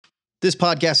This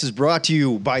podcast is brought to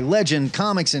you by Legend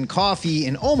Comics and Coffee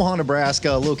in Omaha,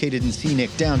 Nebraska, located in scenic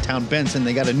downtown Benson.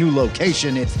 They got a new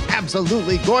location. It's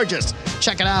absolutely gorgeous.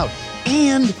 Check it out.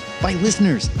 And by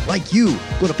listeners like you.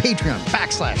 Go to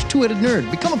Patreon.com/2headed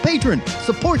nerd. Become a patron.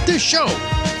 Support this show.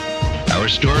 Our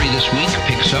story this week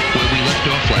picks up where we left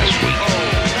off last week.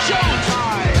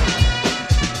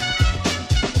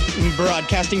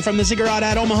 Broadcasting from the Ziggurat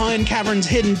at Omaha in caverns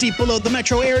hidden deep below the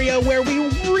metro area where we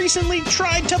recently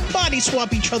tried to body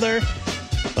swap each other.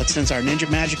 But since our ninja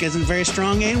magic isn't very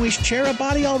strong and we share a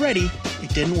body already,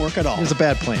 it didn't work at all. It was a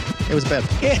bad plan.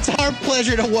 It's our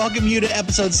pleasure to welcome you to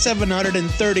episode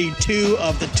 732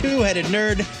 of the Two-Headed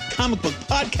Nerd comic book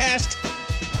podcast.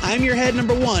 I'm your head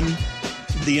number one,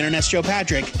 the internet's Joe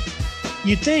Patrick.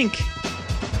 You'd think,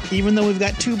 even though we've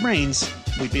got two brains,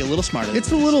 we'd be a little smarter. It's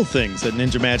the little things that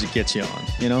ninja magic gets you on.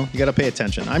 You know, you got to pay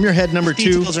attention. I'm your head number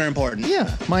two. Details are important.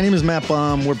 Yeah. My name is Matt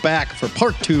Baum. We're back for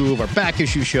part 2 of our back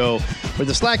issue show where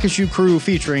the Slack issue crew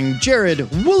featuring Jared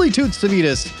Woolly Toots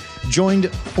Savitas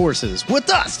joined forces with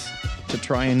us to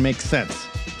try and make sense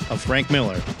of Frank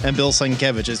Miller and Bill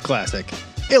Sienkiewicz's classic,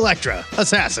 Elektra,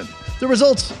 Assassin. The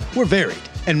results were varied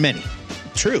and many.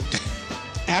 True.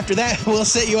 After that, we'll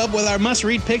set you up with our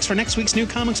must-read picks for next week's new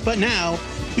comics. But now,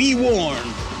 be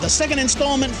warned. The second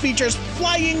installment features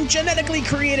flying, genetically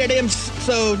created imps,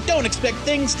 so don't expect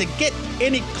things to get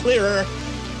any clearer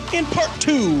in part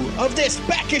 2 of this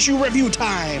back issue review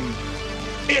time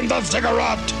in the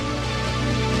Ziggurat.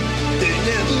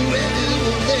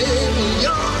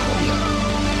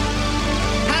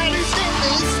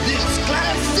 This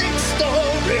classic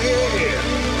story.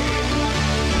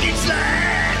 It's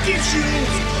like issues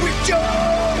with Joe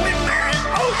and Matt.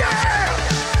 Oh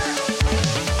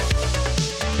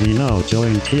yeah! We now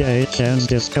join THN's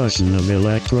discussion of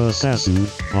Elektra Assassin,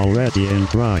 already in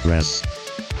progress.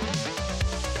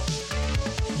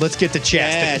 Let's get to Chastity.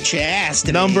 Yeah,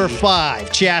 Chastity. Number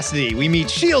 5, Chastity. We meet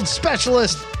S.H.I.E.L.D.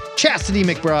 specialist Chastity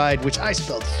McBride, which I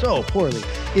spelled so poorly,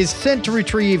 is sent to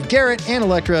retrieve Garrett and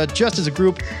Elektra just as a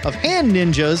group of hand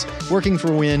ninjas working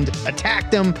for Wind attack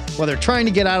them while they're trying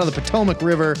to get out of the Potomac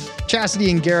River.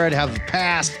 Chastity and Garrett have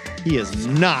passed. He is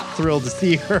not thrilled to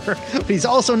see her, but he's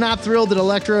also not thrilled that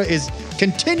Elektra is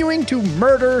continuing to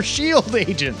murder S.H.I.E.L.D.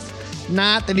 agents.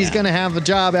 Not that he's going to have a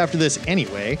job after this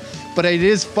anyway, but it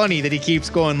is funny that he keeps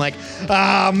going like,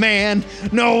 man,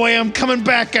 no way I'm coming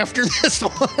back after this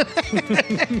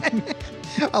one.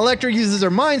 Elektra uses her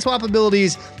mind swap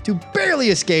abilities to barely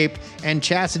escape, and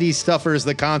Chastity suffers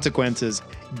the consequences.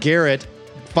 Garrett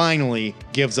finally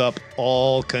gives up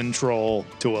all control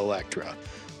to Elektra.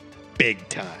 Big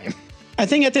time. I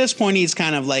think at this point he's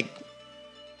kind of like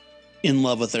in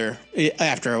love with her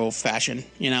after old fashion,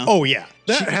 you know? Oh, yeah.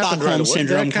 That happened right away.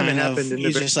 Syndrome That kind of happened in the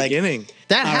very beginning.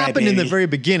 That all right, happened in the baby. very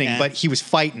beginning, Yeah. but he was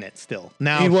fighting it still.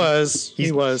 Now He was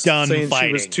done saying fighting.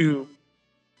 she was too.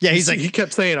 Yeah, he's like, he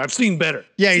kept saying, "I've seen better."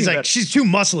 yeah, he's Seen like, better." she's too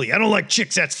muscly. I don't like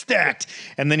chicks that stacked.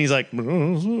 And then he's like, Oh,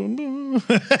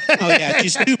 yeah,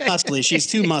 she's too muscly. She's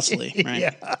too muscly, right?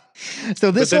 yeah. So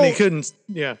But this then whole, he couldn't.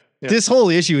 Yeah. this whole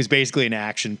issue is basically an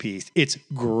action piece. It's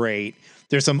great.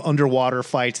 There's some underwater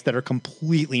fights that are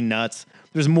completely nuts.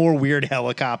 There's more weird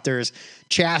helicopters.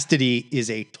 Chastity is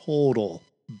a total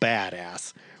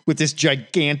badass with this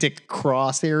gigantic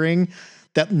cross earring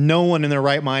that no one in their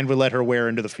right mind would let her wear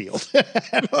into the field.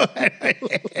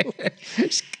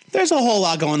 There's a whole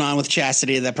lot going on with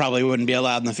Chastity that probably wouldn't be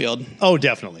allowed in the field. Oh,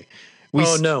 definitely.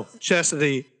 No,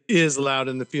 Chastity is allowed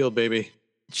in the field, baby.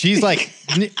 She's like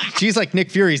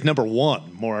Nick Fury's number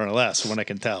 1, more or less, when I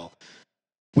can tell.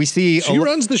 We see She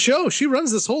runs the show. She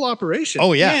runs this whole operation.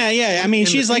 Oh yeah. Yeah. I mean, In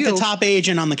she's the like the field. top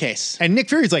agent on the case. And Nick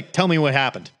Fury's like, tell me what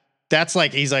happened. That's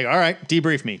like, he's like, all right,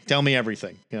 debrief me. Tell me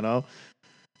everything, you know?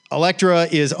 Elektra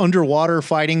is underwater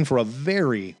fighting for a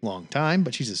very long time,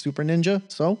 but she's a super ninja,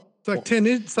 so.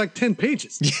 It's like 10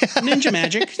 pages. Ninja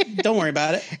magic. Don't worry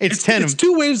about it. It's 10 It's of,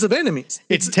 2 waves of enemies.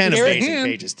 it's 10 Their amazing hand-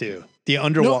 pages too. The No,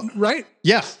 underwater. right?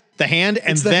 Yeah. The hand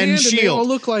and It's the then hand, and they all shield.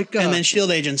 look like. And then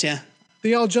shield agents, yeah.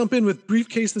 They all jump in with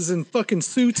briefcases and fucking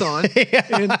suits on,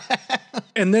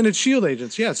 and then it's shield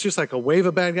agents. Yeah, it's just like a wave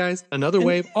of bad guys, another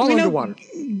wave, all We know underwater.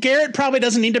 Garrett probably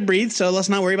doesn't need to breathe, so let's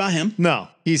not worry about him. No,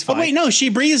 he's fine. Oh wait, no, she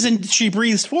breathes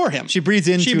for him. She breathes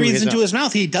into his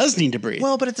mouth. He does need to breathe.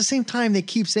 Well, but at the same time, they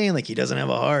keep saying like he doesn't have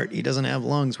a heart, he doesn't have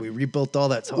lungs. We rebuilt all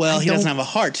that. So well, he doesn't have a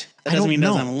heart. That I doesn't don't mean he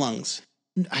doesn't know. have lungs.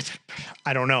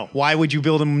 I don't know. Why would you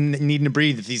build him needing to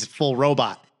breathe if he's a full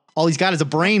robot? All he's got is a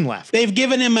brain left. They've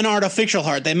given him an artificial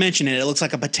heart. They mention it. It looks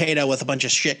like a potato with a bunch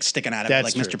of shit sticking out of it,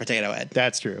 That's like true. Mr. Potato Head.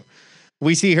 That's true.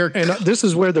 We see her. And this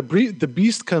is where the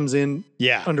beast comes in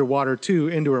Yeah. underwater too,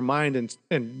 into her mind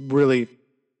and really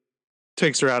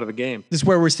takes her out of the game. This is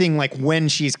where we're seeing like when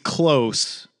she's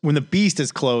close, when the beast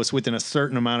is close within a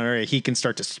certain amount of area, he can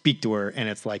start to speak to her, and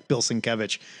it's like Bill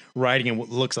Sienkiewicz writing in what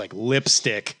looks like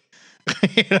lipstick,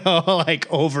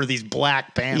 like over these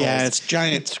black panels. Yeah, it's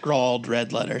giant scrawled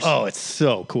red letters. Oh, it's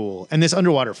so cool. And this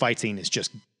underwater fight scene is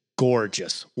just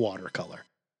gorgeous watercolor.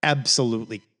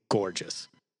 Absolutely gorgeous.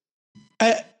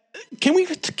 Can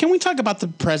we talk about the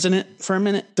president for a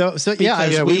minute? So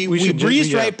yeah, we should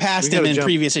breezed yeah, right past we him gotta in jump.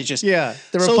 previous issues. the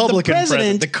So Republican the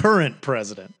president, the current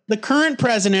president. the current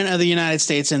president of the United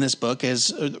States in this book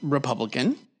is a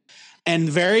Republican, and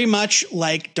very much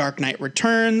like Dark Knight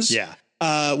Returns. Yeah.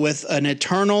 With an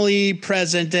eternally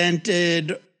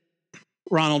presidented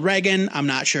Ronald Reagan. I'm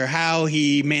not sure how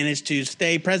he managed to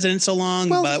stay president so long,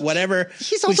 Well, but whatever.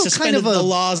 he's We also suspended kind of the a-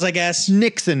 laws, I guess.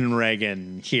 Nixon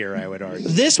Reagan here, I would argue.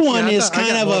 This one Yeah, is I kind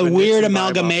got of more a of a weird Nixon vibe off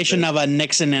amalgamation of of a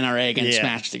Nixon and a Reagan Yeah.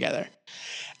 smashed together.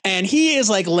 And he is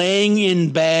like laying in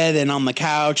bed and on the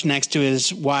couch next to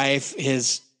his wife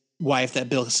that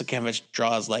Bill Sienkiewicz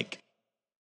draws like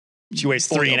She weighs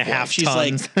 3.5 She's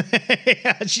tons.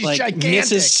 Yeah, she's like gigantic.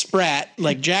 Mrs. Spratt.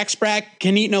 Like Jack Spratt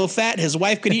can eat no fat. His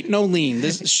wife could eat no lean.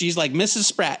 She's like Mrs.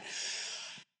 Spratt.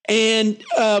 And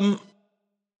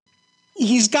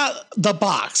he's got the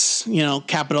box,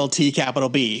 capital T, capital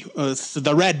B,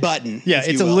 the red button. Yeah, if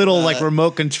you it's a will. little like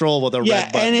remote control with a Yeah,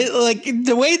 red button. and it like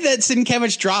the way that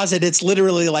Sienkiewicz draws it, it's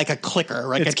literally like a clicker,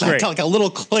 right? It's great. like a little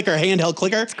clicker, handheld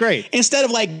clicker. It's great. Instead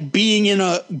of like being in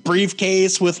a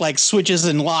briefcase with like switches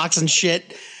and locks and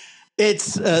shit,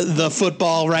 it's the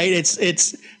football, right?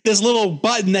 It's this little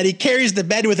button that he carries to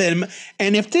bed with him.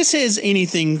 And if this is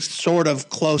anything sort of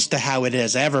close to how it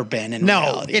has ever been in no,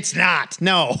 reality, it's not.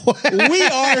 No. we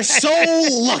are so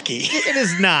lucky. It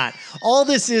is not. All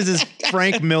this is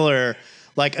Frank Miller,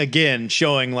 like, again,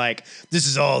 showing, like, this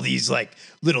is all these, like,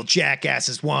 little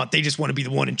jackasses want. They just want to be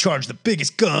the one in charge of the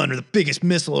biggest gun or the biggest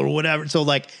missile or whatever. So,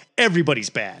 like, everybody's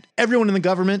bad. Everyone in the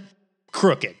government,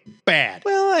 crooked, bad.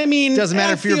 Well, I mean, Doesn't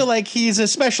matter I if you're- feel like he's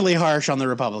especially harsh on the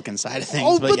Republican side of things.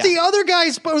 Oh, but yeah. the other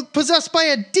guy's possessed by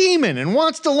a demon and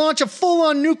wants to launch a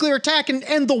full-on nuclear attack and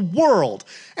end the world.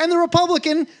 And the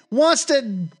Republican wants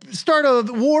to start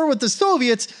a war with the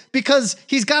Soviets because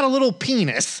he's got a little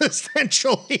penis,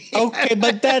 essentially. Okay,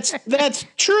 but that's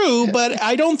true. But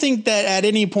I don't think that at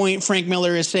any point Frank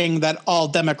Miller is saying that all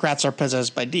Democrats are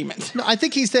possessed by demons. No, I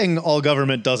think he's saying all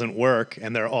government doesn't work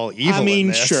and they're all evil. I in mean,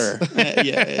 this. sure,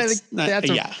 yeah, think that's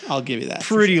a yeah, I'll give you that.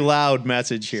 for Pretty sure. loud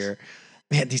message here.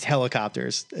 Man, these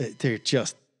helicopters, they're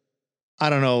just, I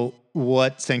don't know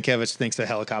what Sienkiewicz thinks a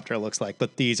helicopter looks like,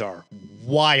 but these are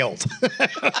wild.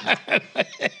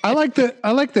 I like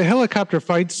the helicopter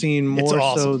fight scene more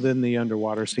awesome. so than the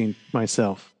underwater scene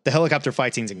myself. The helicopter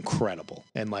fight scene's incredible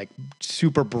and like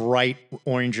super bright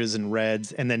oranges and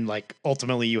reds. And then like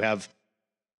ultimately you have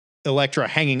Elektra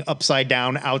hanging upside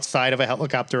down outside of a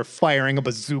helicopter firing a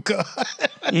bazooka.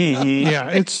 Yeah,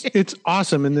 it's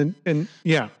awesome. And then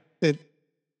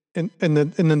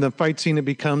then the fight scene it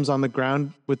becomes on the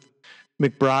ground with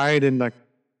McBride and like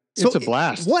it's a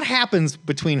blast. What happens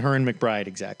between her and McBride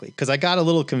exactly? Because I got a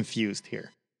little confused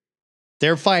here.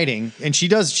 They're fighting, and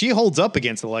she holds up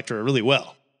against Elektra really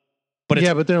well. But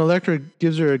it's, but then Elektra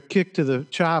gives her a kick to the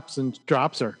chops and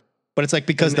drops her. but it's like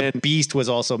because and the then- Beast was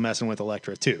also messing with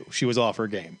Elektra too. She was off her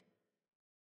game.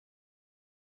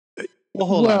 Well,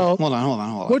 hold Well,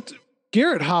 on. What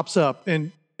Garrett hops up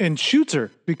and shoots her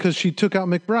because she took out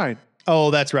McBride. Oh,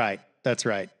 that's right. That's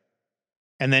right.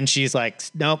 And then she's like,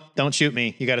 nope, don't shoot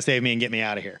me. You got to save me and get me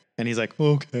out of here. And he's like,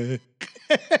 okay.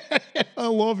 I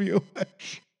love you.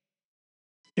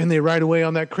 And they ride away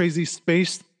on that crazy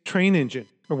space train engine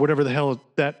or whatever the hell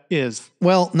that is.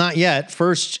 Well, not yet.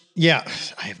 First, yeah,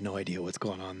 I have no idea what's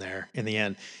going on there in the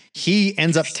end. He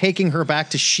ends up taking her back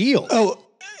to S.H.I.E.L.D. Oh,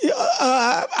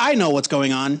 I know what's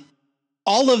going on.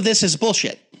 All of this is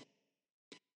bullshit.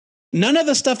 None of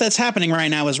the stuff that's happening right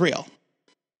now is real.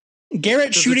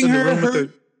 Garrett shooting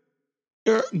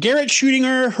Garrett shooting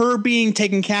her being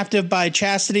taken captive by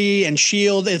Chastity and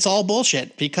S.H.I.E.L.D., it's all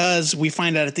bullshit because we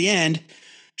find out at the end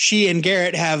she and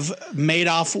Garrett have made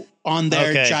off on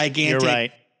their You're gigantic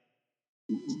right.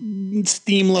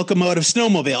 steam locomotive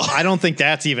snowmobile. I don't think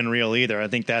that's even real either. I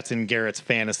think that's in Garrett's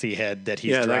fantasy head that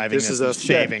he's driving this is and us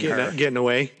saving her. getting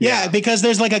away. Yeah, because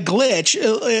there's like a glitch.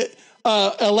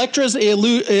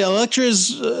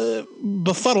 Elektra's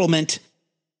befuddlement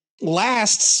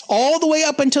lasts all the way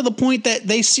up until the point that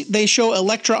they show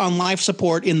Elektra on life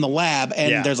support in the lab,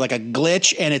 and Yeah. there's like a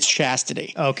glitch, and it's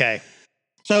Chastity. Okay.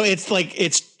 So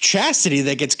it's Chastity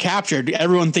that gets captured.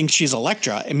 Everyone thinks she's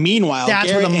Elektra. And meanwhile, That's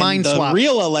Garrett where the mind and swap. the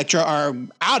real Elektra are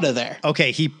out of there.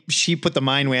 Okay, she put the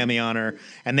mind whammy on her,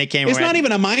 and they came. It's around. not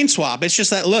even a mind swap. It's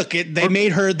just that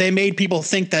they made people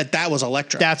think that was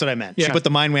Elektra. That's what I meant. She Yeah. put the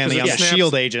mind whammy on the Because it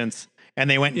Shield snaps. agents, and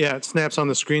they went. Yeah, it snaps on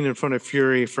the screen in front of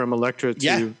Fury from Elektra to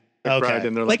Yeah. McBride, Okay.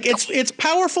 and they're like it's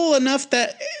powerful enough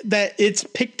that it's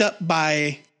picked up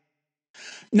by.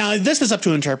 Now this is up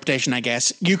to interpretation, I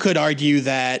guess. You could argue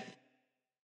that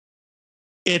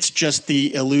it's just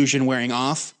the illusion wearing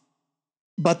off,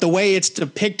 but the way it's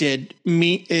depicted,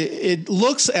 it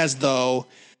looks as though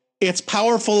it's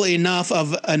powerful enough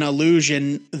of an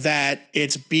illusion that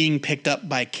it's being picked up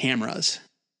by cameras.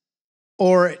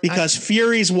 Or Because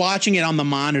Fury's watching it on the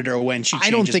monitor when she changes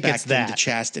I don't think back it's that. into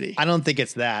Chastity. I don't think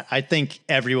it's that. I think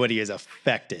everybody is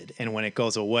affected, and when it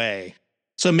goes away,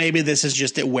 So maybe this is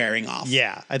just it wearing off.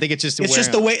 yeah, I think it's just. It's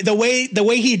just the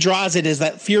way he draws it is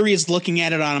that Fury is looking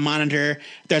at it on a monitor.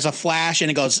 There's a flash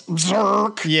and it goes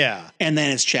zerk, Yeah, and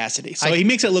then it's Chastity. So he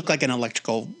makes it look like an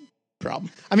electrical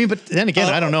problem. I mean, but then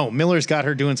again, I don't know. Miller's got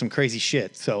her doing some crazy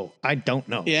shit, so I don't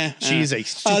know. Yeah, she's a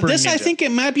super. This I ninja. think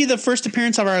it might be the first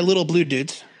appearance of our little blue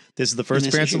dudes. This is the first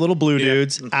this appearance issue. of little blue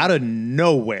dudes out of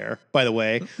nowhere. By the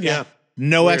way, yeah.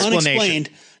 no explanation. Unexplained,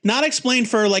 not explained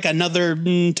for like another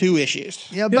 2 issues.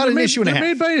 Yeah, about an issue and a They're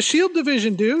half. made by a Shield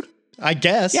division, dude. I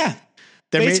guess. Yeah,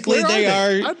 They're basically made, they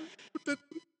are.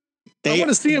 I want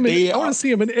to see him. they I want are- to see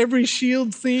him in every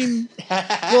Shield scene.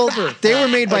 well, they were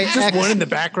made by Just X. one in the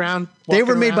background. They were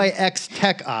walking made around. by X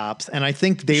Tech Ops, and I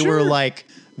think they were like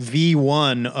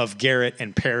V1 of Garrett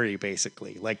and Perry,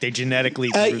 basically. Like they genetically.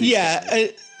 grew these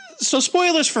guys. So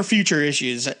spoilers for future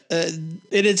issues.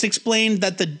 It is explained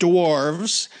that the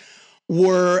dwarves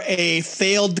were a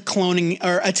failed cloning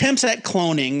or attempts at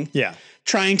cloning. Yeah.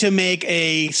 Trying to make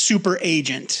a super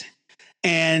agent,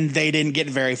 and they didn't get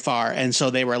very far, and so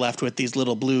they were left with these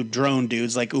little blue drone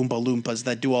dudes like Oompa Loompas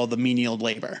that do all the menial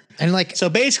labor. And like, So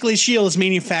basically, S.H.I.E.L.D. is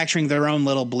manufacturing their own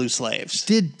little blue slaves.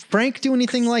 did Frank do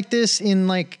anything like this in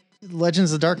like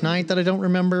Legends of the Dark Knight that I don't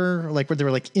remember? Like where there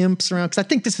were like imps around? Because I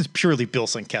think this is purely Bill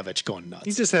Sienkiewicz going nuts.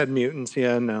 He just had mutants.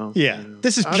 Yeah, no. Yeah,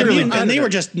 this is I don't purely. know. And they were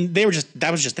just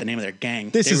that was just the name of their gang.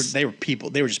 They were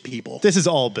people. They were just people. This is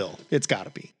all Bill. It's got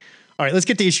to be. All right, let's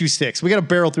get to issue 6. We got to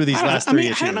barrel through these last 3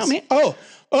 issues. I don't know, man.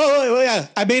 Oh, yeah.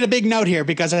 I made a big note here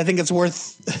because I think it's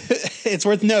worth it's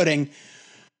worth noting.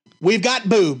 We've got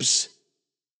boobs.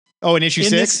 Oh, in issue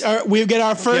 6? We get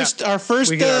our first,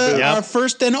 We get our boobs. our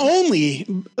first and only,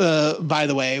 by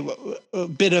the way,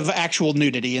 bit of actual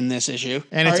nudity in this issue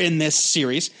And or it's- in this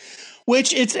series,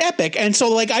 which it's epic. And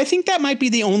so, like, I think that might be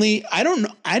the only. I don't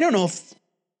know if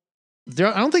I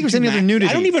don't think there's any other nudity.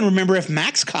 I don't even remember if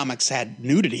Max Comics had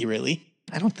nudity. Really,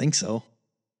 I don't think so.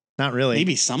 Not really.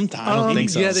 maybe sometime. I don't think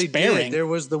so. Yeah, they Sparing. did. There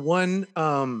was the one.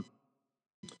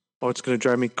 It's going to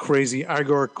drive me crazy.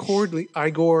 Igor Cordley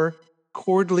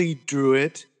drew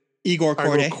it. Igor Igor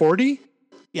Corday. Cordy,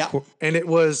 Yeah. and it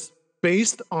was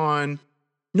based on.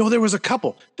 No, there was a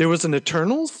couple. There was an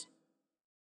Eternals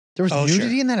There was Oh,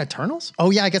 nudity sure. in that Eternals?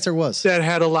 Oh yeah, I guess there was. that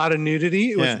had a lot of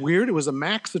nudity. It Yeah. was weird. It was a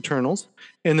Max Eternals,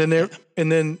 and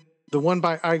then the one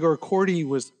by Igor Cordy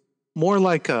was more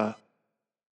like a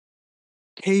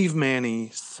caveman-y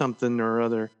something or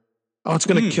other. Oh, it's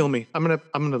gonna kill me. I'm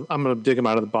gonna dig him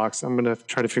out of the box. I'm gonna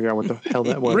try to figure out what the hell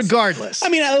that was. Regardless. I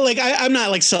mean, I'm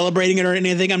not like celebrating it or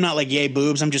anything. I'm not like yay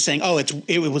boobs. I'm just saying,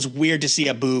 it was weird to see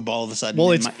a boob all of a sudden. Well,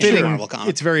 in it's in fitting. Marvel comic.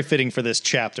 It's very fitting for this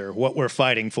chapter, what we're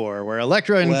fighting for, where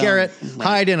Elektra and Well, Garrett right.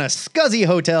 hide in a scuzzy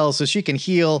hotel so she can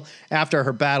heal after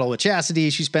her battle with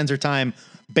Chastity. She spends her time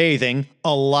bathing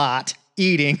a lot,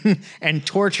 eating, and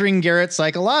torturing Garrett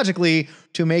psychologically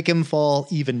to make him fall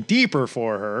even deeper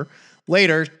for her.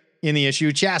 Later in the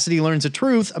issue, Chastity learns the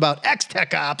truth about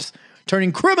X-Tech Ops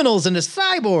turning criminals into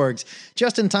cyborgs,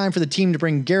 just in time for the team to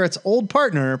bring Garrett's old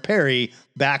partner, Perry,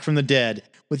 back from the dead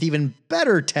with even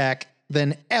better tech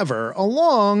than ever,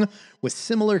 along with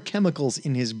similar chemicals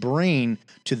in his brain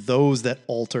to those that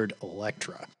altered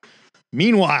Elektra.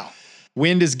 Meanwhile,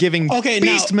 Wind is giving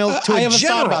beast milk to I a haven't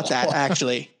general. thought about that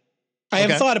actually. I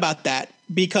Okay. have thought about that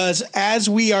because as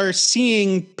we are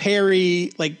seeing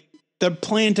Perry, like the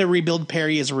plan to rebuild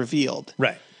Perry is revealed.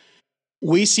 Right.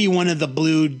 We see one of the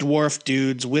blue dwarf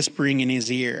dudes whispering in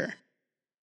his ear.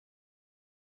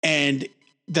 And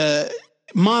the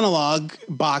monologue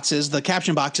boxes, the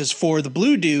caption boxes for the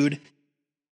blue dude,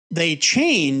 they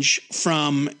change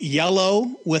from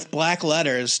yellow with black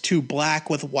letters to black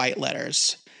with white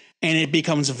letters. And it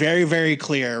becomes very, very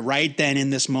clear right then in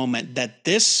this moment that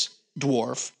this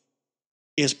dwarf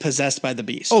is possessed by the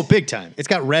beast. Oh, big time. It's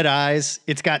got red eyes.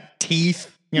 It's got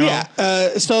teeth. You know?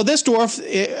 Yeah. So this dwarf,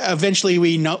 eventually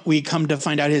we come to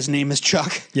find out his name is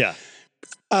Chuck. Yeah.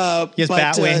 He has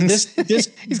bat wings. This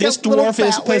dwarf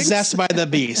is possessed by the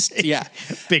beast. Yeah.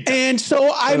 Big time. And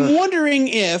so I'm wondering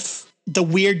if the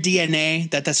weird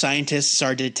DNA that the scientists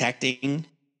are detecting.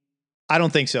 I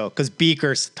don't think so, because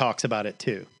Beaker talks about it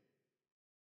too.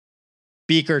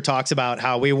 Beaker talks about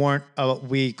how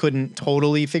we couldn't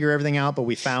totally figure everything out, but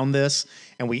we found this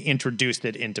and we introduced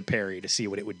it into Perry to see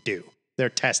what it would do. They're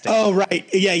testing. Oh, right.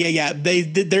 Yeah.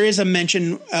 There is a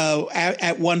mention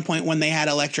at one point when they had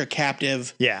Elektra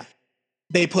captive. Yeah.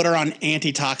 They put her on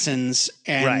antitoxins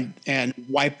and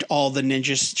wiped all the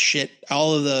ninja shit,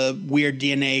 all of the weird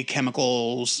DNA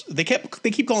chemicals. They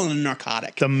keep calling it a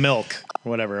narcotic. The milk,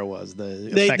 whatever it was.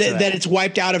 That it's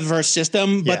wiped out of her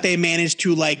system, but they managed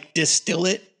to like distill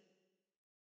it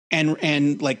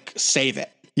and like save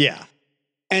it. Yeah.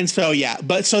 And so,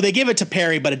 so they give it to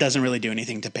Perry, but it doesn't really do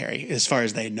anything to Perry as far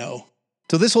as they know.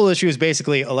 So this whole issue is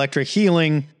basically Elektra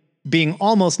healing, being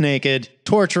almost naked,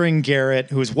 torturing Garrett,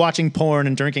 who's watching porn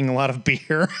and drinking a lot of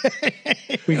beer.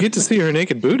 We get to see her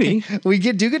naked booty. do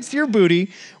get to see her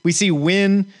booty. We see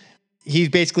Wynn. He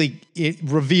basically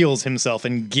reveals himself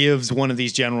and gives one of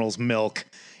these generals milk.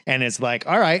 And it's like,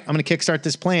 all right, I'm going to kickstart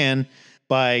this plan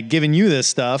by giving you this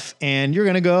stuff. And you're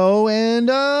going to go and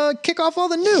kick off all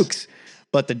the nukes.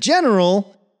 But the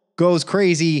general goes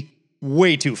crazy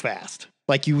way too fast.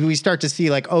 Like we start to see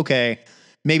like, okay,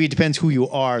 maybe it depends who you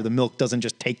are. The milk doesn't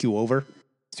just take you over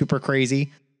super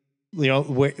crazy, you know,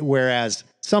 whereas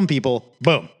some people,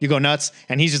 boom, you go nuts.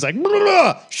 And he's just like, blah, blah,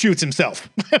 blah, shoots himself.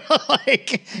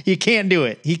 Like he can't do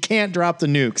it. He can't drop the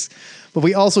nukes. But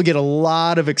we also get a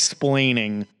lot of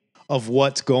explaining of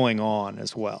what's going on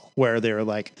as well, where they're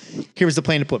like, here's the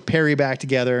plan to put Perry back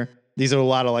together. These are a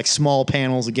lot of like small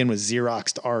panels, again, with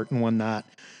Xeroxed art and whatnot.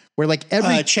 Where like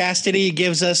every Chastity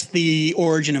gives us the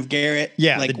origin of Garrett.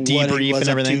 Yeah, like the debrief what he was and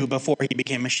everything. up to before he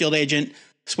became a shield agent.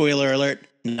 Spoiler alert,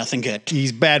 nothing good.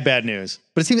 He's bad news.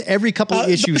 But it seems every couple of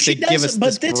issues they give us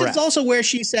but this breath. is also where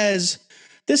she says,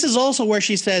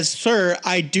 sir,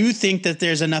 I do think that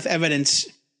there's enough evidence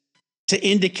to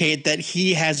indicate that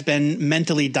he has been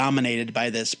mentally dominated by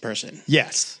this person.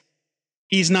 Yes.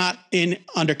 He's not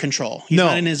under control. He's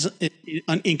not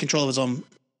in control of his own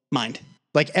mind.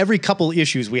 Like every couple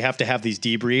issues, we have to have these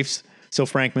debriefs so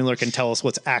Frank Miller can tell us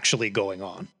what's actually going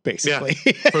on, basically.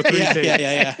 Yeah, for 3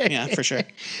 pages. Yeah, for sure.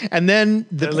 And then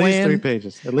the plan.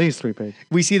 At least 3 pages.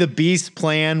 We see the Beast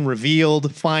plan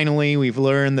revealed. Finally, we've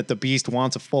learned that the Beast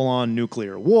wants a full-on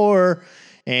nuclear war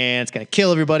and it's going to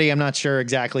kill everybody. I'm not sure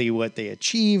exactly what they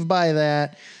achieve by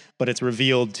that, but it's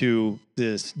revealed to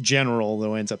this general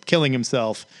who ends up killing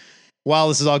himself. While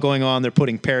this is all going on, they're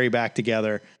putting Perry back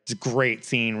together. It's a great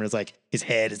scene where it's like his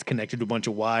head is connected to a bunch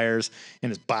of wires and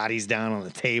his body's down on the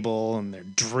table and they're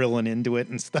drilling into it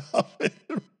and stuff.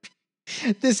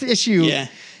 This issue,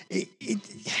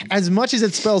 as much as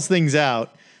it spells things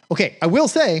out, okay, I will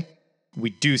say we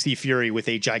do see Fury with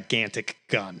a gigantic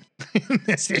gun in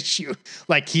this issue.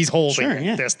 Like he's holding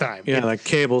it this time. Yeah, like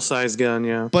cable-sized gun,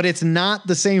 yeah. But it's not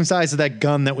the same size as that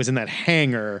gun that was in that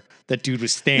hangar that dude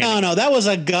was standing. No, that was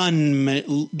a gun.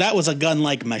 That was a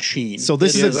gun-like machine. So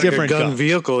this is a like different a gun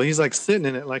vehicle. He's like sitting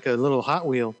in it like a little Hot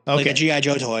Wheel. Okay. Like a G.I.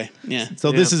 Joe toy. Yeah.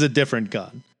 So this is a different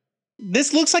gun.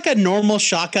 This looks like a normal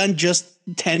shotgun, just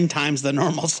 10 times the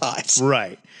normal size.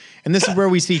 Right. And this is where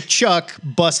we see Chuck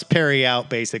bust Perry out,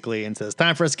 basically, and says,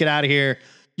 time for us to get out of here.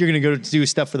 You're going to go do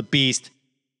stuff for the Beast.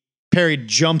 Perry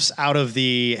jumps out of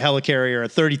the helicarrier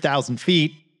at 30,000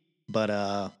 feet,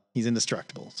 but he's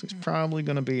indestructible. So he's probably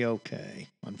going to be okay,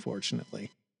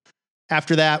 unfortunately.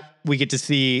 After that, we get to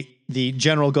see the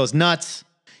general goes nuts.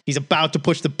 He's about to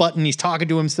push the button. He's talking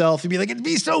to himself. He'd be like, it'd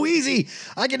be so easy.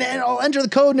 I'll enter the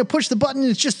code and push the button.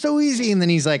 And it's just so easy. And then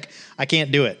he's like, I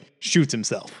can't do it. Shoots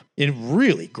himself in a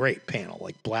really great panel,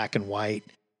 like black and white,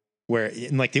 where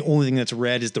like the only thing that's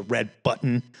red is the red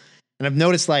button. And I've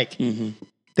noticed like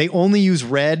they only use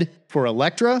red for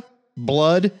Elektra,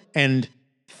 blood, and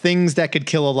things that could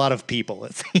kill a lot of people,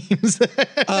 it seems.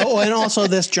 And also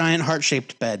this giant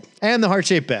heart-shaped bed. And the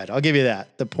heart-shaped bed. I'll give you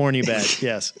that. The porny bed.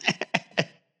 Yes.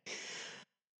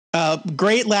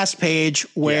 Great last page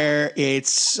where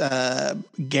it's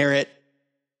Garrett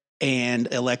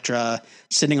and Elektra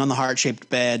sitting on the heart-shaped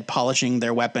bed, polishing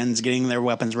their weapons, getting their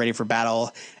weapons ready for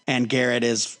battle. And Garrett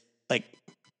is like,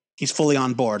 he's fully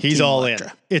on board. He's Team all Elektra.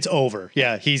 in. It's over.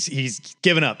 Yeah, he's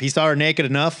given up. He saw her naked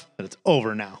enough, but it's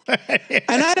over now.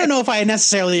 And I don't know if I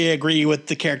necessarily agree with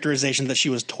the characterization that she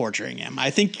was torturing him. I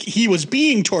think he was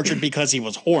being tortured because he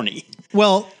was horny.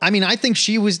 Well, I mean, I think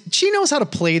she knows how to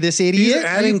play this idiot. He's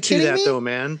adding to that though,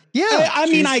 man. Yeah. I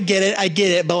mean, I get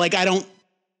it, but like, I don't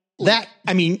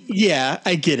I mean, yeah,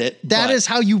 I get it. That is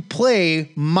how you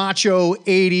play macho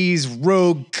 80s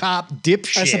rogue cop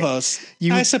dipshit.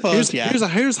 I suppose.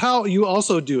 Here's how you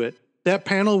also do it. That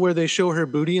panel where they show her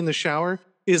booty in the shower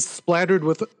is splattered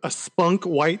with a spunk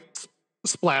white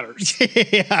splatters.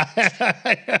 Yeah.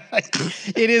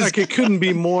 It is. Like, it couldn't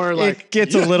be more like. It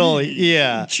gets a little,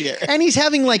 yeah. Sure. And he's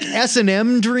having like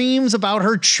S&M dreams about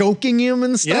her choking him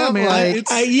and stuff. Yeah, man. Like,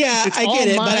 It's I get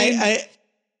it, mine. but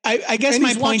I guess And my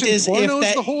he's point watching is pornos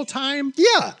if the whole time.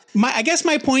 yeah. I guess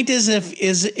my point is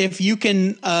if you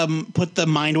can put the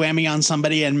mind whammy on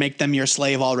somebody and make them your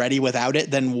slave already without it,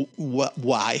 then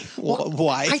why?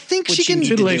 Why? I think would she can. need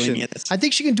to do Titillation. any of this? I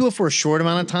think she can do it for a short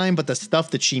amount of time, but the stuff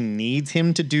that she needs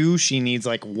him to do, she needs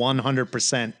like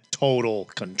 100% total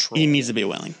control. He needs to be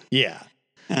willing. Yeah.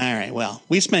 All right. Well,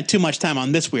 we spent too much time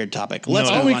on this weird topic. Let's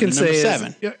All move we on can to number say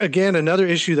 7. is, again, another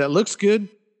issue that looks good,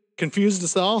 confused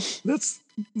us all. Let's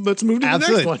move to the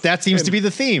Absolutely. next one. That seems to be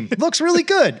the theme. Looks really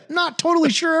good. Not totally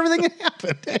sure everything that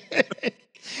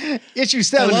happened. Issue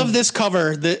 7. I love this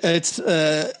cover. It's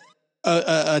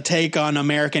a take on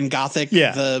American Gothic.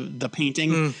 Yeah. The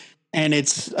painting. And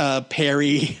it's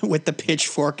Perry with the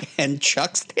pitchfork and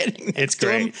Chuck standing next It's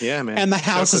to him. great. Yeah, man. And the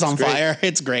house Chuck is on looks great. fire.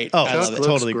 It's great. Oh, I love it's it.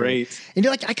 totally Looks great. great. And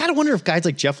you're like, I gotta wonder if guys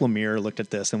like Jeff Lemire looked at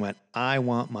this and went, I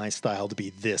want my style to be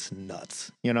this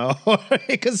nuts, you know?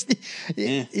 Because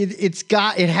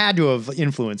it had to have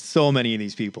influenced so many of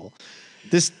these people.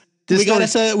 We got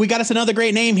us another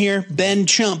great name here, Ben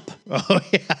Chump. Oh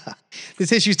yeah.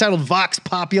 This issue is titled Vox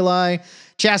Populi.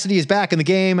 Chastity is back in the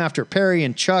game after Perry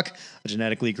and Chuck, a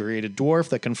genetically created dwarf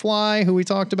that can fly, who we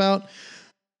talked about,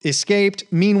 escaped.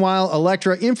 Meanwhile,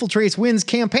 Elektra infiltrates Wynn's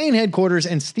campaign headquarters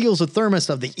and steals a thermos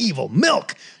of the evil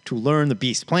milk to learn the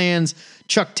Beast's plans.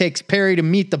 Chuck takes Perry to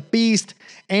meet the Beast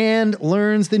and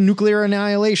learns the nuclear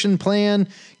annihilation plan.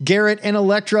 Garrett and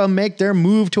Elektra make their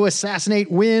move to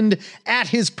assassinate Wynn at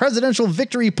his presidential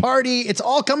victory party. It's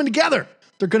all coming together.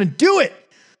 They're going to do it.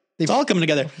 It's all coming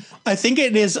together. I think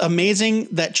it is amazing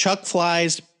that Chuck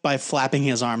flies by flapping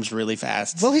his arms really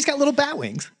fast. Well, he's got little bat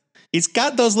wings. He's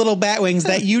got those little bat wings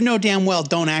that you know damn well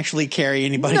don't actually carry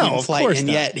anybody No, in of flight, course and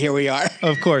not. yet here we are.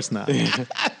 Of course not.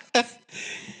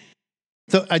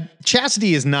 So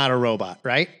Chastity is not a robot,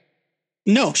 right?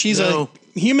 No, she's a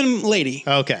human lady.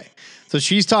 Okay. So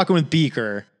she's talking with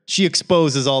Beaker. She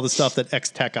exposes all the stuff that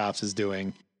X-Tech Ops is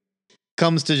doing.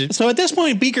 Comes to... So at this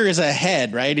point, Beaker is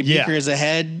ahead, right? Yeah. Beaker is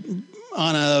ahead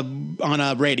on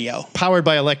a radio. Powered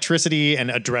by electricity and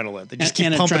adrenaline. They just keep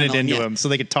And pumping it adrenaline, into yeah. him so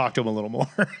they could talk to him a little more.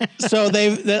 So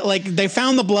they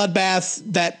found the bloodbath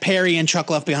that Perry and Chuck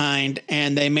left behind,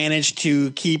 and they managed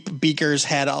to keep Beaker's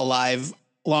head alive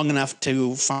long enough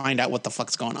to find out what the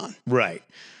fuck's going on. Right.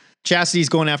 Chastity's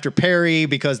going after Perry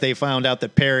because they found out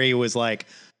that Perry was like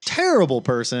terrible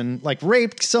person, like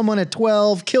raped someone at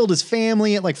 12, killed his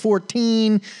family at like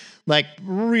 14, like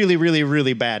really, really,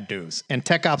 really bad news. And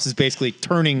Tech Ops is basically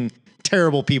turning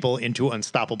terrible people into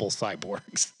unstoppable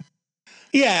cyborgs.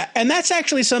 Yeah, and that's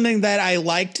actually something that I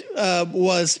liked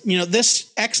was,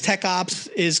 this X-Tech Ops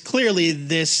is clearly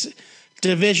this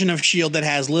division of S.H.I.E.L.D. that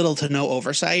has little to no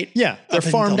oversight. Yeah, they're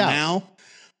farmed out.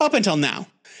 Up until now.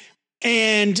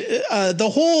 And the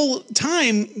whole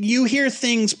time you hear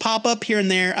things pop up here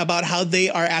and there about how they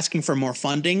are asking for more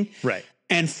funding. Right.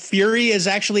 And Fury is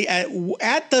actually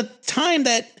at the time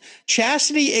that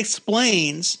Chastity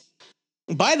explains,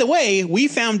 by the way, we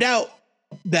found out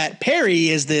that Perry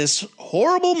is this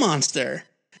horrible monster.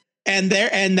 And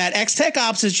that X-Tech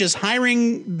Ops is just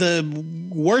hiring the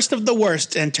worst of the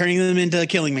worst and turning them into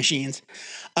killing machines.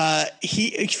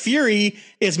 Fury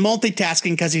is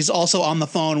multitasking because he's also on the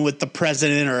phone with the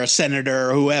president or a senator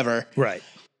or whoever. Right.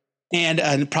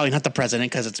 And probably not the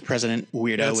president because it's President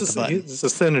Weirdo with the button. It's a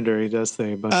senator, he does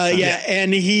say. But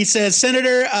and he says,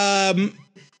 Senator,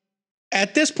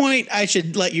 at this point, I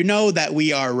should let you know that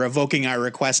we are revoking our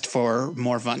request for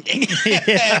more funding.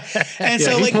 And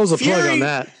so, he pulls a plug on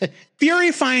that.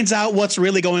 Fury finds out what's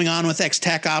really going on with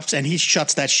X-Tech Ops, and he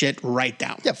shuts that shit right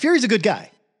down. Yeah, Fury's a good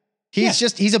guy.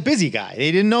 He's a busy guy.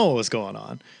 They didn't know what was going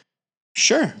on.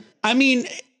 Sure. I mean,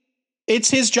 it's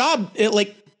his job.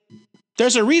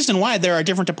 There's a reason why there are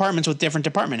different departments with different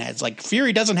department heads. Like,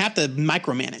 Fury doesn't have to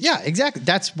micromanage. Yeah, exactly.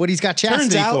 That's what he's got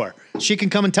Chastity for. She can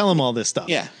come and tell him all this stuff.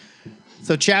 Yeah.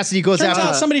 So Chastity goes Turns after...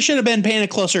 out somebody should have been paying a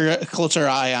closer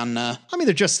eye on... I mean,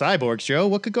 they're just cyborgs, Joe.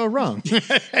 What could go wrong?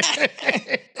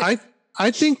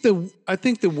 I think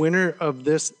the winner of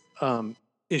this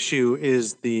issue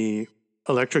is the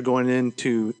Elektra going in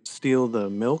to steal the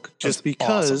milk, just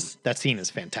because awesome. That scene is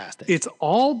fantastic. It's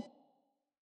all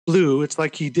blue. It's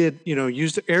like he did,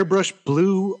 used airbrush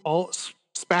blue all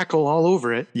spackle all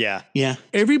over it. Yeah. Yeah.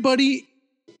 Everybody,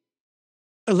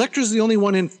 Elektra's the only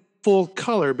one in full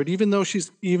color, but even though she's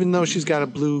got a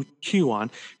blue hue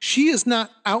on, she is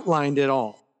not outlined at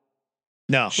all.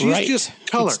 No. She's just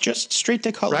color. It's just straight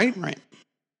to color. Right? Right.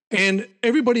 And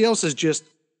everybody else is just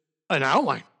an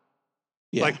outline.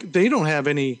 Yeah. Like they don't have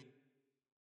any.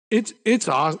 It's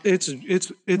awesome.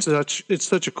 It's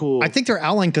such a cool. I think they're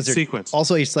outlined because they're sequence.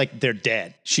 Also, it's like they're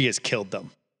dead. She has killed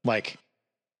them. Like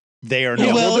they are. Yeah,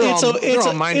 No, well, they're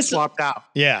all mind swapped out.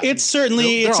 yeah. It's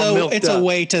certainly They're all milked it's a up.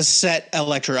 way to set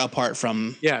Elektra apart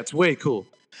from. Yeah, it's way cool.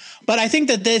 But I think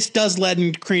that this does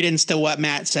lend credence to what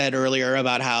Matt said earlier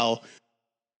about how,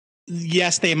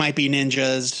 yes, they might be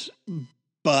ninjas,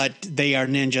 but they are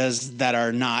ninjas that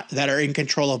are in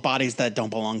control of bodies that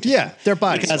don't belong to them. Yeah, their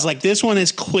bodies. Because like this one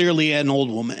is clearly an old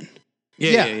woman.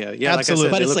 Yeah. absolutely. Like I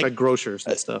said, But they it's look like- like grocers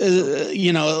and stuff.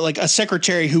 Like a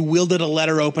secretary who wielded a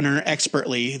letter opener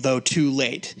expertly, though too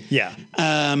late. Yeah.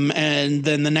 And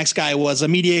then the next guy was a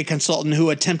media consultant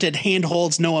who attempted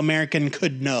handholds no American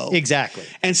could know. Exactly.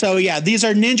 And so, yeah, these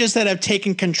are ninjas that have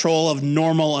taken control of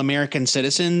normal American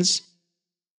citizens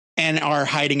and are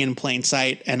hiding in plain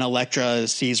sight, and Elektra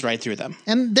sees right through them.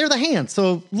 And they're the hands.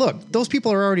 So look, those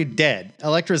people are already dead.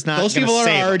 Elektra's not. Those gonna people are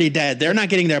save them. already dead. They're not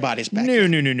getting their bodies back.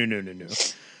 No.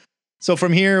 So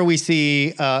from here we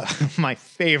see my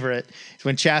favorite is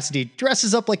when Chastity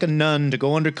dresses up like a nun to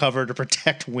go undercover to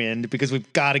protect Wind because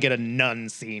we've got to get a nun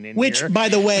scene in Which, here. by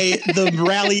the way, the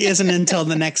rally isn't until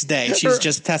the next day. She's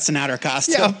just testing out her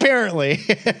costume. Yeah, apparently.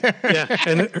 Yeah,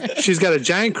 and she's got a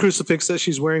giant crucifix that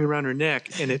she's wearing around her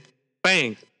neck, and it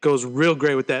bang goes real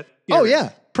great with that. Oh yeah,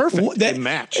 perfect. They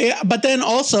match. Yeah, but then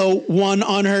also one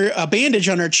on her, a bandage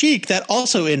on her cheek that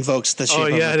also invokes the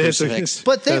shape of yeah, the it is. crucifix.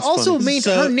 But they That's also funny. maintain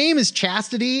So- her name is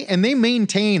Chastity, and they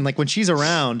maintain like when she's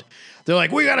around, they're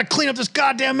like, "We got to clean up this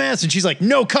goddamn mess," and she's like,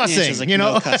 "No cussing," Yeah, she's like, you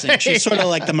know. no cussing. She's sort of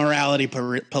like the morality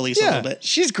police a yeah, little bit.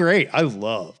 she's great. I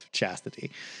love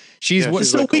Chastity. She's Yeah, what?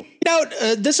 she's So really we find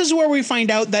out, this is where we find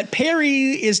out that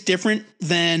Perry is different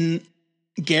than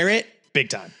Garrett big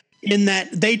time. in that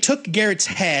they took Garrett's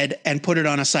head and put it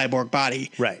on a cyborg body.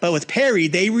 Right. But with Perry,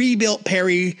 they rebuilt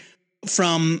Perry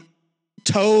from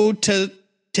toe to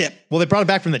tip. Well, they brought it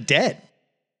back from the dead.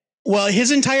 Well, his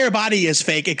entire body is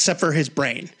fake except for his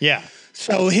brain. Yeah.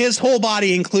 So his whole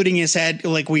body, including his head,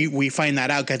 like we find that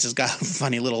out because it's got a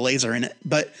funny little laser in it.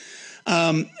 But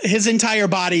his entire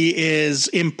body is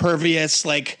impervious,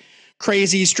 like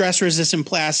crazy stress-resistant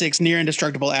plastics, near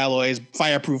indestructible alloys,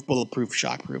 fireproof, bulletproof,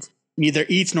 shockproof. Neither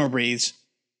eats nor breathes.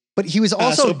 But he was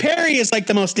also So Perry is like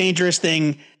the most dangerous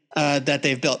thing that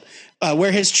they've built.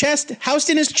 Where his chest, housed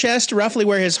in his chest, roughly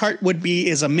where his heart would be,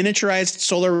 is a miniaturized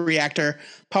solar reactor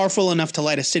powerful enough to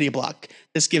light a city block.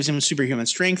 This gives him superhuman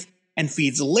strength and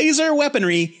feeds laser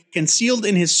weaponry concealed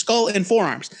in his skull and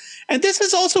forearms. And this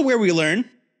is also where we learn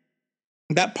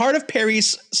that part of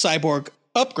Perry's cyborg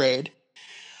upgrade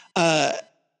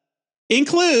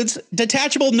includes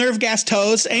detachable nerve gas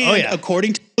toes and,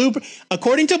 according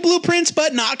to blueprints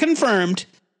but not confirmed,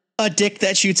 a dick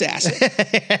that shoots acid.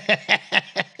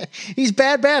 he's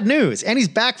bad news, and he's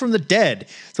back from the dead.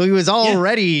 So he was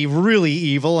already really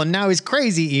evil, and now he's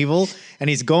crazy evil, and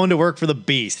he's going to work for the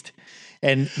Beast.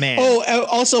 And man,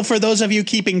 Also for those of you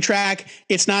keeping track,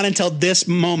 it's not until this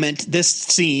moment, this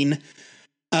scene,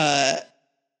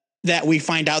 that we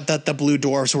find out that the blue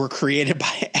dwarfs were created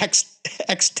by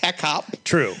ex-tech hop.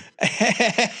 true.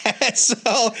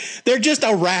 So they're just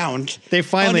around. They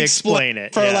finally unexplored explain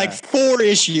it for yeah. like 4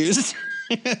 issues.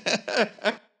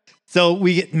 So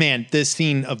we get this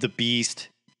scene of the Beast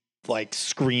like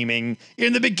screaming,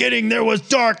 "In the beginning there was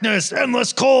darkness,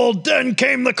 endless cold, then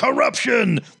came the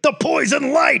corruption, the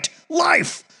poison light,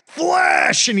 life,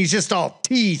 flesh," and he's just all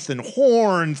teeth and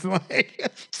horns,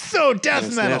 like so death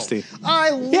That's metal. nasty.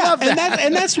 I love that.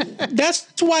 And that's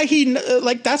why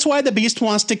that's why the Beast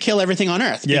wants to kill everything on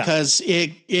Earth, Yeah. because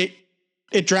it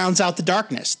drowns out the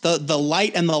darkness. The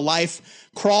light and the life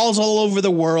crawls all over the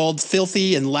world,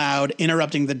 filthy and loud,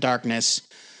 interrupting the darkness.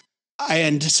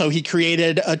 And so he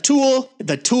created a tool,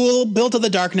 the tool built of the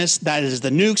darkness, that is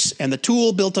the nukes, and the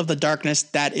tool built of the darkness,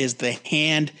 that is the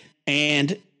hand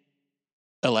and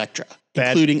Elektra,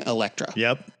 including Elektra.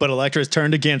 Yep, but Elektra's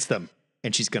turned against them,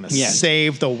 and she's gonna Yes.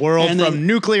 save the world And from then-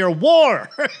 nuclear war.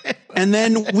 And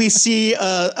then we see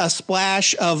a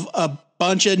splash of a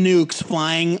bunch of nukes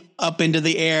flying up into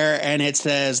the air, and it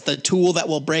says the tool that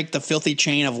will break the filthy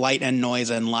chain of light and noise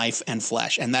and life and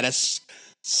flesh. And that is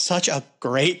such a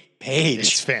great page.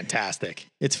 It's fantastic.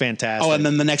 It's fantastic. Oh, and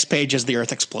then the next page is the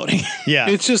Earth exploding. yeah,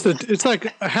 It's just it's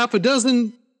like a half a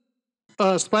dozen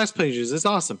splash pages. It's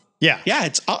awesome. Yeah. Yeah,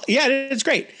 it's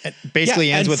great. It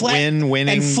basically ends with Wynn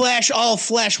winning. And all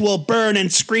flesh will burn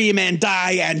and scream and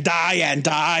die and die and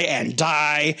die and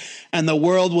die. And the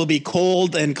world will be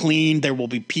cold and clean. There will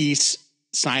be peace,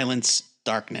 silence,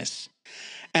 darkness.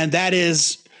 And that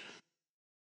is,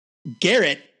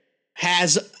 Garrett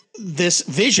has this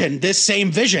vision, this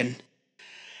same vision.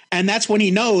 And that's when he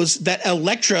knows that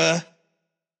Elektra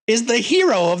is the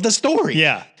hero of the story.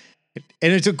 Yeah.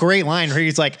 And it's a great line where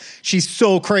he's like, she's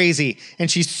so crazy and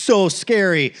she's so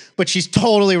scary, but she's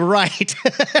totally right.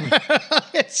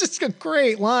 It's just a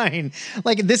great line.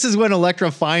 Like, this is when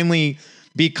Elektra finally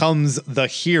becomes the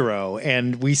hero,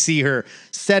 and we see her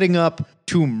setting up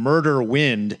to murder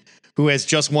Wind, who has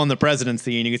just won the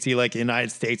presidency. And you can see like the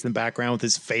United States in the background with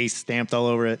his face stamped all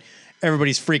over it.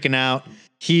 Everybody's freaking out.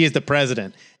 He is the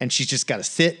president, and she's just got to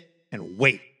sit and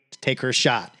wait to take her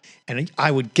shot. And I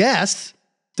would guess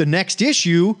the next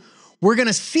issue, we're going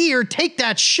to see her take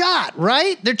that shot,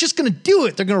 right? They're just going to do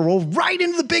it. They're going to roll right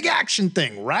into the big action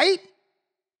thing, right?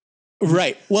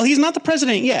 Right. Well, he's not the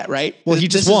president yet, right? Well, he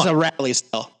just this won. Is a rally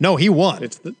still. No, he won.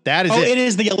 That is it. It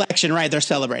is the election, right? They're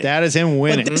celebrating. That is him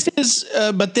winning.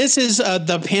 But this is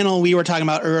the panel we were talking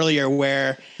about earlier,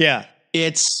 where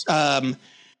it's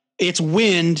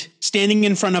Wind standing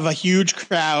in front of a huge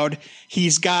crowd.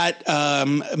 He's got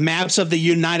maps of the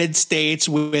United States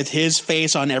with his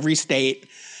face on every state.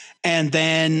 And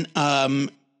then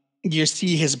you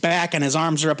see his back and his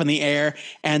arms are up in the air.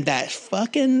 And that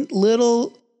fucking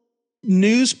little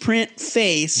newsprint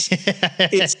face,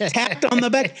 it's tacked on the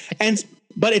back.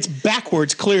 But it's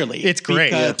backwards, clearly. It's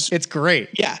great. It's great.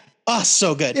 Yeah. Oh,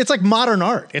 so good. It's like modern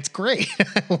art. It's great.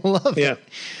 I love it.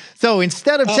 So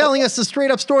instead of telling us the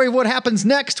straight up story of what happens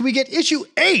next, we get issue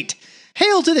 8,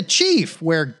 Hail to the Chief,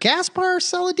 where Gaspar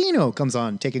Saladino comes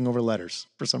on, taking over letters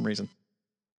for some reason.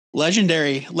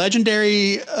 Legendary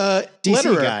letterer,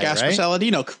 guy, Gaspar right?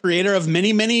 Saladino, creator of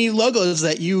many, many logos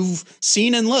that you've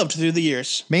seen and loved through the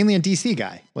years. Mainly a DC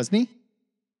guy, wasn't he?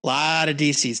 A lot of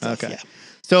DC stuff, Okay. yeah.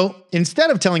 So instead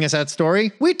of telling us that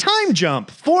story, we time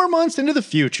jump 4 months into the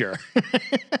future.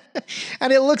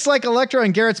 And it looks like Elektra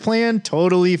and Garrett's plan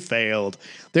totally failed.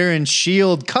 They're in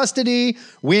S.H.I.E.L.D. custody.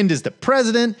 Wind is the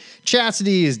president.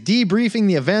 Chastity is debriefing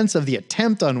the events of the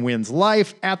attempt on Wind's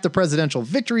life at the presidential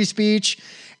victory speech.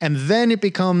 And then it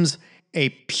becomes a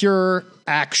pure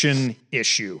action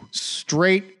issue.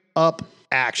 Straight up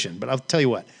action. But I'll tell you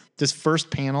what, this first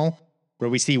panel where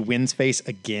we see Wind's face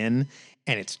again,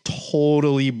 and it's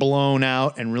totally blown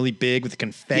out and really big with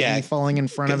confetti falling in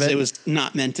front of it. It was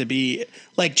not meant to be,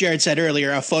 like Jared said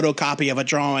earlier, a photocopy of a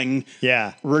drawing.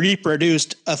 Yeah.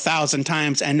 Reproduced 1,000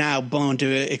 times and now blown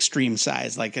to extreme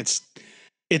size. Like it's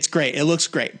great. It looks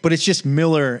great. But it's just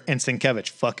Miller and Sienkiewicz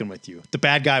fucking with you. The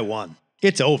bad guy won.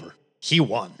 It's over. He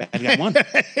won. Bad guy won.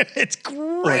 It's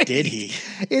great. Or did he?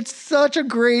 It's such a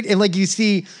great, and like you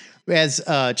see, as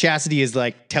Chastity is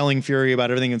like telling Fury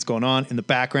about everything that's going on in the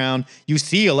background, you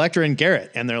see Elektra and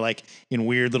Garrett, and they're like in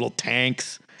weird little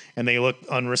tanks, and they look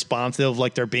unresponsive,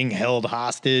 like they're being held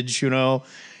hostage, you know?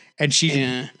 And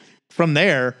she, from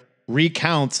there,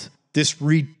 recounts this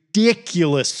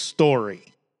ridiculous story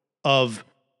of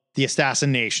the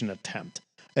assassination attempt,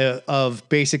 of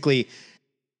basically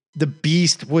the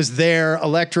Beast was there.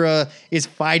 Elektra is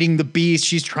fighting the Beast.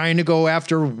 She's trying to go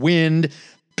after Wind.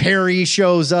 Perry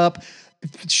shows up.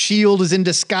 S.H.I.E.L.D. is in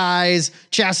disguise.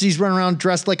 Chastity's running around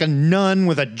dressed like a nun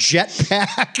with a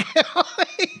jetpack.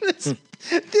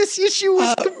 This issue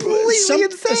was completely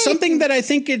insane. Something that I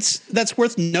think that's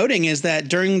worth noting is that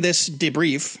during this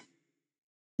debrief,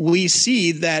 we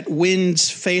see that Wind's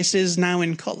face is now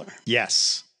in color.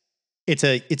 Yes. It's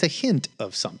a hint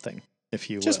of something, if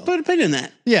you will. Just put a pin in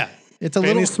that. Yeah. It's a And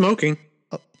little. he's smoking.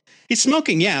 He's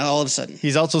smoking, all of a sudden.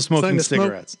 He's also smoking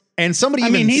cigarettes. And somebody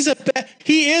Wind is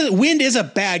a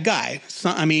bad guy.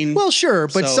 So, well, sure,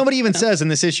 but somebody even says in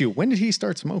this issue, when did he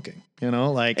start smoking? You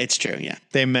know, like it's true, yeah.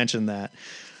 They mentioned that.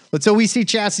 But so we see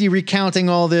Chastity recounting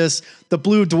all this. The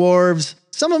blue dwarves,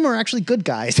 some of them are actually good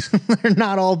guys. They're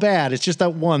not all bad. It's just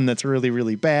that one that's really,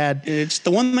 really bad. It's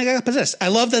the one that got possessed. I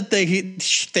love that they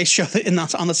show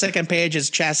it on the second page as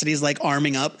Chastity's like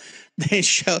arming up. They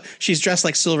show she's dressed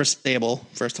like Silver Sable,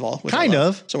 first of all. Kind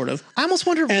of. Sort of. I almost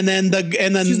wonder. And then the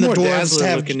more dwarves Dazzler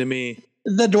have looking to me.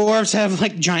 The dwarves have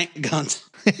like giant guns.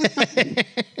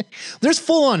 There's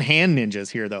full on hand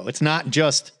ninjas here, though. It's not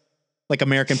just like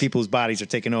American people whose bodies are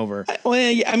taken over.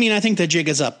 I think the jig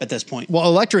is up at this point. Well,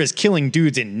 Elektra is killing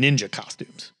dudes in ninja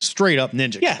costumes, straight up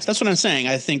ninja. Yeah, that's what I'm saying.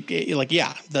 I think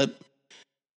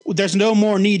there's no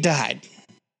more need to hide.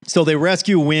 So they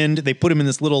rescue Wind. They put him in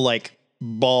this little like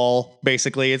ball,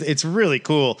 basically. It's really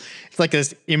cool. It's like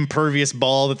this impervious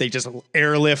ball that they just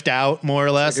airlift out, more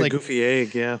or less. Like a goofy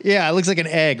egg, yeah. Yeah, it looks like an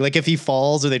egg. Like if he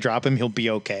falls or they drop him, he'll be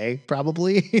okay,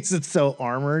 probably. It's so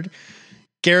armored.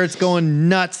 Garrett's going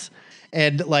nuts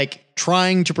and like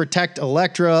trying to protect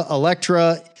Elektra.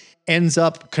 Elektra ends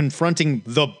up confronting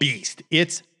the beast.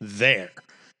 It's there,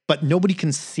 but nobody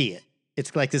can see it.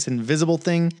 It's like this invisible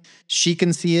thing. She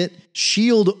can see it.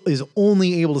 S.H.I.E.L.D. is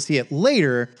only able to see it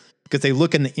later because they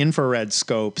look in the infrared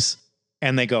scopes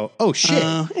and they go, oh shit.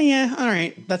 Yeah, all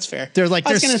right. That's fair. They're like,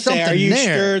 I was there's going to say, are something you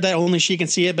there. sure that only she can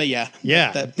see it? But yeah.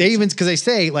 Yeah. Because they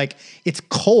say like, it's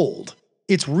cold.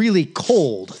 It's really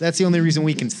cold. That's the only reason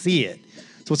we can see it.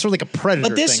 So it's sort of like a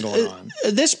predator thing going on.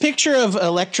 This picture of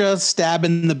Elektra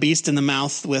stabbing the beast in the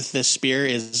mouth with this spear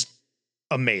is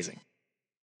amazing.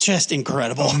 Just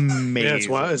incredible. Yeah, it's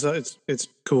wild. It's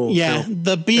cool. Yeah, cool.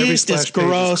 the beast is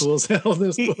gross. Cool as hell in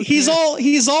this book. He's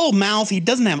all mouth. He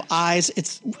doesn't have eyes.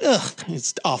 It's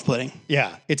off-putting.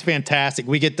 Yeah, it's fantastic.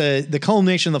 We get the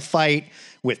culmination of the fight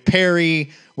with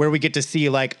Perry, where we get to see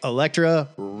like Elektra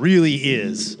really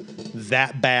is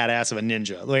that badass of a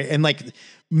ninja. And like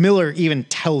Miller even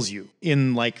tells you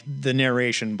in like the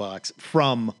narration box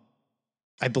from,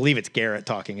 I believe it's Garrett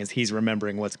talking as he's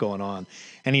remembering what's going on.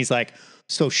 And he's like,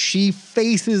 so she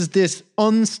faces this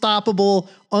unstoppable,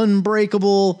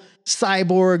 unbreakable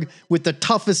cyborg with the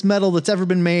toughest metal that's ever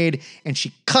been made, and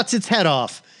she cuts its head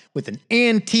off with an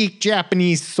antique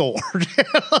Japanese sword.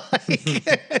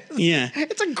 Yeah.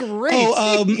 It's a great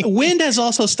scene. Wind has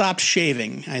also stopped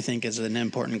shaving, I think is an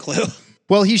important clue.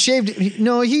 Well, he shaved.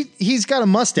 He's got a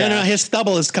mustache. No, his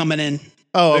stubble is coming in.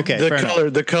 Oh, okay.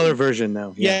 The color version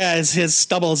now. Yeah, his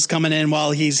stubble is coming in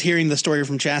while he's hearing the story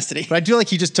from Chastity. But I do like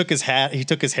he just took his hat, he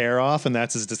took his hair off, and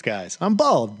that's his disguise. I'm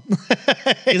bald.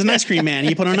 He's an ice cream man.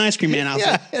 He put on an ice cream man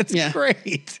outfit. Yeah, it's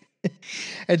great.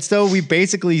 And so we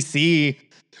basically see.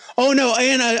 Oh no,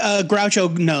 and a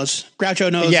Groucho nose,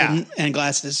 Yeah. and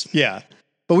glasses. Yeah,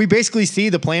 but we basically see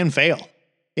the plan fail.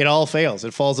 It all fails.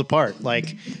 It falls apart.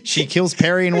 Like she kills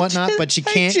Perry and whatnot, but she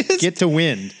can't get to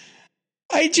Wind.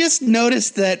 I just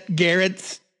noticed that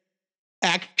Garrett's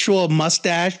actual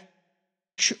mustache,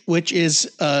 which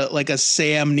is like a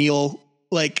Sam Neill,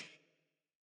 like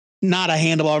not a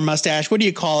handlebar mustache. What do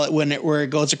you call it where it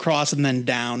goes across and then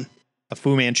down? A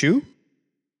Fu Manchu?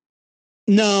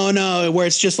 No, where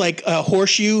it's just like a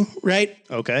horseshoe, right?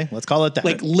 Okay, let's call it that.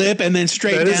 Like lip and then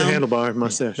straight down. That is a handlebar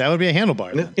mustache. That would be a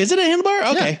handlebar. Then. Is it a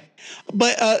handlebar? Okay. Yeah.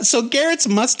 But so Garrett's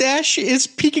mustache is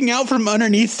peeking out from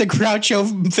underneath the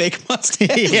Groucho fake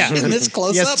mustache Yeah. in this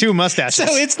close up. He has two mustaches.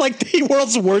 So it's like the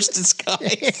world's worst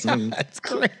disguise. That's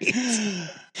great.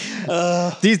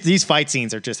 These fight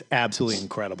scenes are just absolutely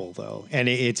incredible, though. And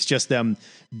it's just them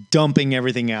dumping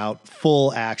everything out,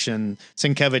 full action.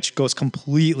 Sienkiewicz goes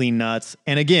completely nuts.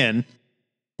 And again,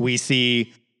 we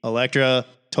see Elektra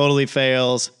totally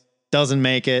fails, doesn't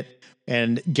make it.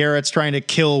 And Garrett's trying to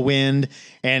kill Wind.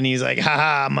 And he's like,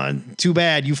 haha, too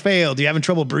bad, you failed. You having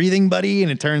trouble breathing, buddy?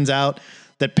 And it turns out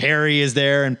that Perry is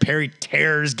there, and Perry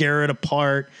tears Garrett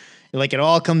apart. Like, it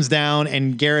all comes down,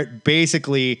 and Garrett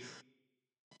basically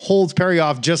holds Perry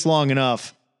off just long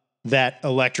enough that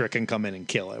Elektra can come in and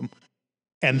kill him.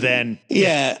 And then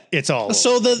it's all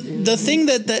so over. the thing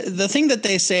that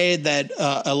they say that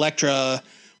Elektra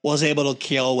was able to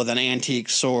kill with an antique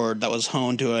sword that was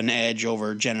honed to an edge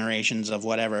over generations of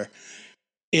whatever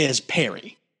is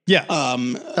Perry. Yeah.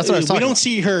 That's what I was talking we don't about.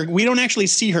 see her. We don't actually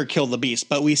see her kill the beast,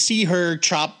 but we see her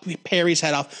chop Perry's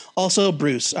head off. Also,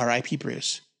 Bruce, R.I.P.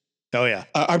 Bruce. Oh yeah.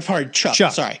 Chuck.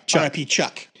 Sorry, Chuck. R.I.P.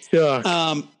 Chuck.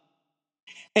 Yeah.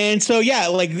 And so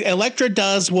like Elektra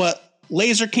does what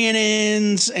laser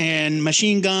cannons and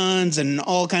machine guns and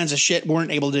all kinds of shit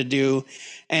weren't able to do.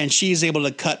 And she's able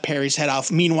to cut Perry's head off.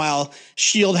 Meanwhile,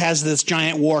 S.H.I.E.L.D. has this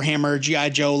giant Warhammer G.I.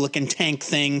 Joe looking tank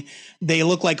thing. They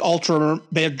look like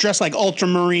they're dressed like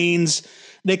Ultramarines.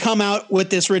 They come out with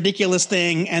this ridiculous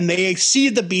thing and they see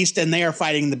the beast and they are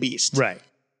fighting the beast. Right.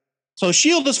 So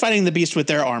S.H.I.E.L.D. is fighting the beast with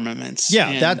their armaments. Yeah,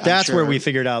 And that's I'm where sure we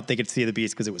figured out they could see the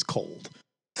beast because it was cold.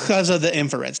 because of the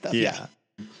infrared stuff. Yeah.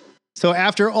 So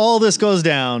after all this goes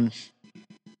down,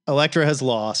 Elektra has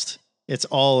lost. It's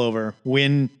all over.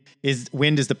 Wind is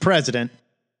the president,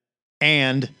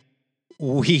 and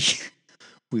we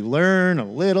learn a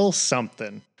little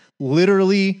something.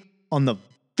 Literally on the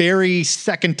very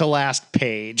second to last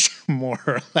page, more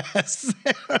or less,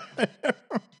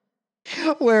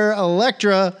 where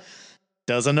Elektra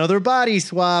does another body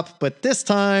swap, but this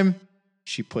time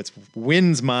she puts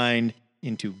Wind's mind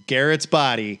into Garrett's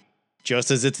body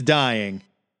just as it's dying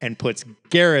and puts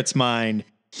Garrett's mind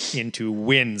into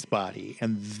Wind's body.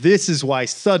 And this is why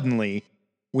suddenly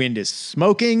Wind is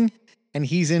smoking, and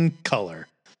he's in color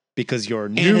because your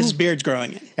new And his beard's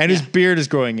growing in. and his beard is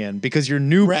growing in because your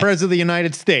new Right. president of the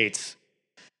United States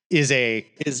is a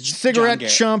cigarette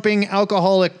chomping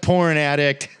alcoholic porn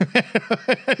addict.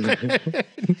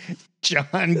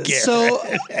 John Garrett. So,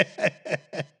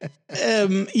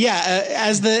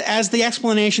 as the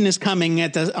explanation is coming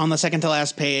on the second to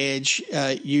last page,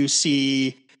 you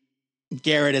see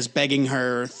Garrett is begging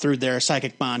her through their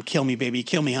psychic bond, "Kill me, baby,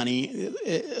 kill me, honey,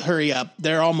 hurry up,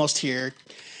 they're almost here."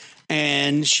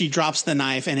 And she drops the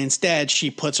knife, and instead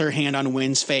she puts her hand on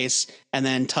Wynn's face and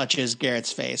then touches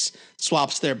Garrett's face,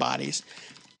 swaps their bodies.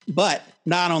 But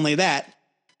not only that,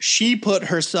 she put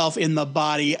herself in the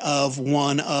body of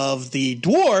one of the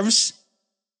dwarves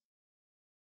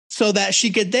so that she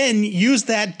could then use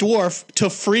that dwarf to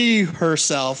free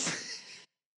herself,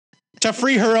 to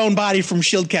free her own body from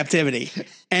shield captivity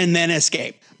and then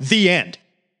escape. The end.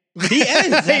 The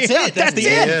end. That's it. That's the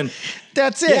end.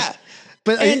 That's it. Yeah.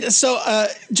 But so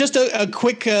just a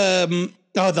quick the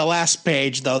last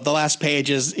page though. The last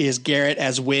page is Garrett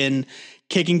as Wynn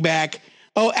kicking back.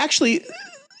 Oh, actually,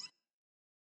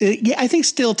 yeah, I think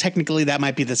still technically that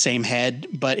might be the same head,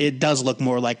 but it does look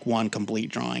more like one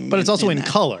complete drawing. But it's also in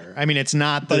color. I mean, it's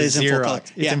not the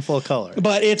Xerox. It's in full color.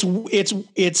 But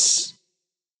it's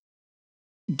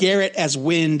Garrett as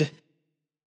Wind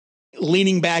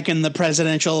leaning back in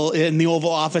the Oval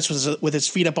Office with his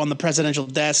feet up on the presidential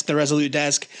desk, the Resolute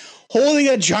desk, holding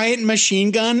a giant machine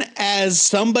gun as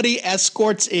somebody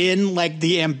escorts in like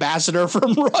the ambassador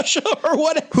from Russia or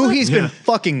whatever. Who he's been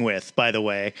fucking with, by the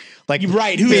way. Like,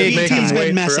 right. Who he's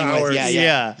been messing with.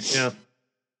 Yeah.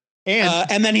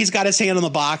 And then he's got his hand on the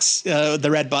box, the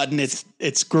red button.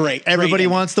 It's great. Everybody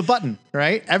wants the button,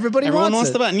 right? Everyone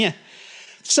wants the button. Yeah.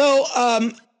 So,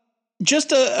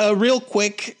 just a real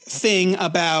quick thing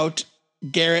about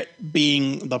Garrett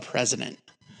being the president.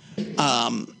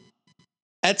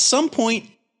 At some point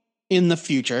in the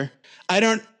future, I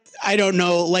don't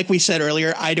know, like we said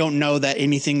earlier, I don't know that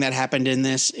anything that happened in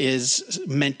this is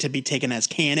meant to be taken as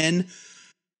canon,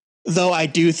 though I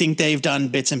do think they've done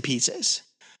bits and pieces,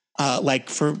 like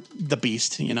for the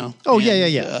Beast, you know? Oh,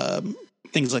 yeah.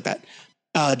 Things like that.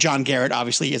 John Garrett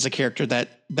obviously is a character that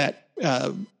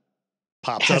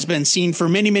has been seen for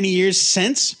many, many years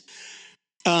since.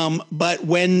 But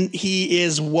when he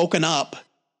is woken up,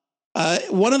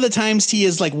 one of the times he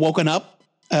is like woken up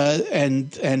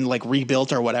and like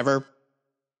rebuilt or whatever,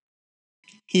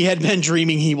 he had been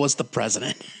dreaming he was the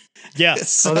president. Yeah.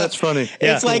 So that's funny.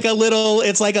 It's like a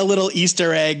little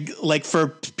Easter egg, like for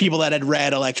people that had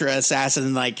read Elektra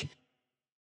Assassin. Like,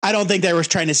 I don't think they were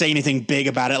trying to say anything big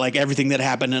about it. Like everything that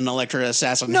happened in Elektra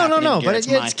Assassin. No, but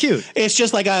it's cute. It's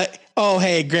just like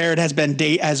hey, Garrett has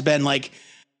been like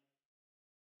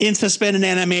in suspended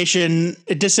animation,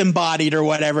 disembodied or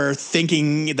whatever,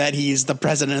 thinking that he's the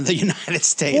president of the United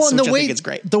States. Well, and which I think is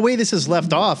great. The way this is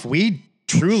left off, we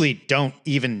truly don't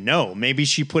even know. Maybe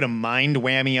she put a mind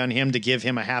whammy on him to give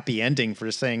him a happy ending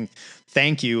for saying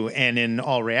thank you. And in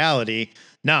all reality,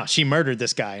 no, she murdered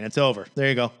this guy and it's over. There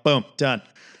you go. Boom. Done.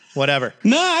 Whatever.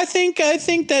 No, I think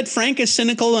that Frank is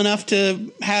cynical enough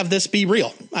to have this be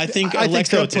real. I think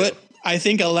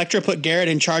Elektra put Garrett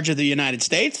in charge of the United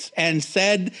States and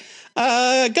said,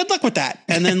 good luck with that,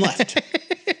 and then left.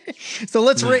 So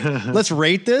let's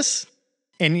rate this,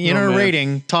 and in our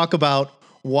rating, talk about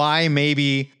why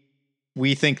maybe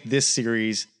we think this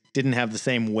series didn't have the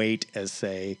same weight as,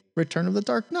 say, Return of the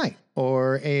Dark Knight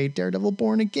or a Daredevil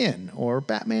Born Again or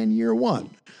Batman Year One.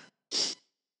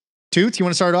 Toots, you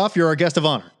want to start off? You're our guest of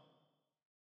honor.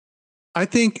 I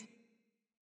think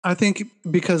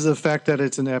because of the fact that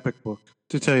it's an epic book,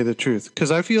 to tell you the truth,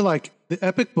 because I feel like the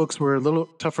epic books were a little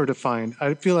tougher to find.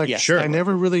 I feel like I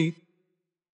never really,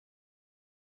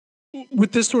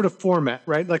 with this sort of format,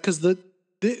 right? Like, because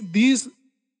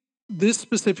this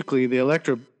specifically, the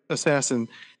Elektra Assassin,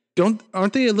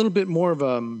 aren't they a little bit more of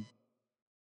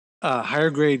a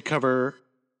higher grade cover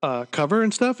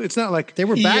and stuff? It's not like they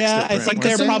were Baxter. Yeah, I think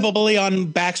they're probably on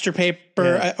Baxter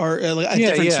paper or a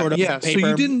different sort of paper.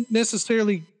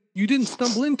 So you didn't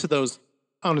stumble into those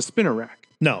on a spinner rack.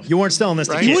 No, you weren't selling this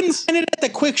to kids. You wouldn't find it at the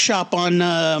Quick Shop on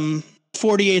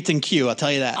 48th and Q. I'll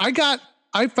tell you that.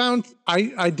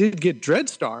 I did get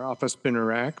Dreadstar off a spinner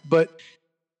rack, but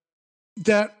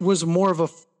that was more of a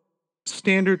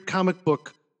standard comic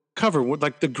book cover, with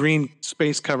like the green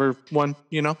space cover one,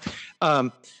 you know.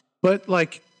 But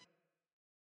like,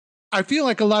 I feel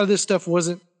like a lot of this stuff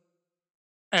wasn't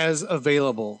as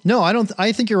available. No, I don't.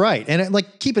 I think you're right. And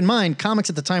like, keep in mind, comics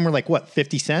at the time were like what,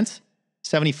 50 cents,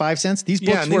 75 cents. These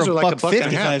books were like $1.50,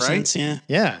 $1.50, right? Cents, yeah.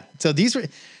 Yeah. So these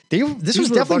This was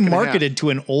were a definitely buck and a half. marketed to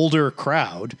an older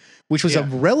crowd, which was a Yeah.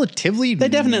 relatively They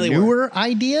definitely newer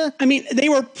idea. I mean, they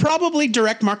were probably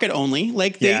direct market only.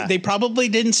 Like they probably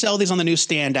didn't sell these on the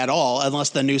newsstand at all, unless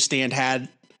the newsstand had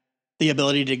the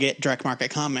ability to get direct market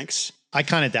comics. I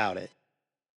kind of doubt it.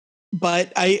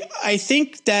 But I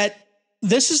think that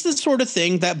this is the sort of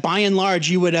thing that by and large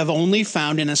you would have only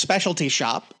found in a specialty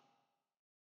shop.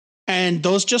 And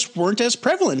those just weren't as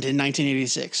prevalent in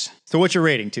 1986. So what's your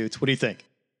rating, Toots? What do you think?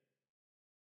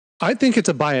 I think it's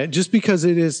a buy it just because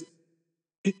it is.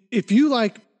 If you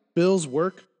like Bill's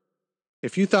work,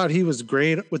 if you thought he was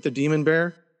great with the Demon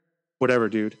Bear, whatever,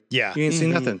 dude. Yeah. You ain't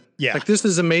seen nothing. Yeah. Like, this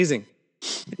is amazing.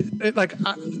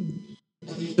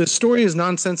 The story is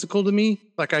nonsensical to me.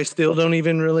 Like, I still don't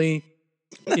even really,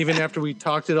 even after we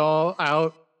talked it all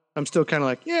out, I'm still kind of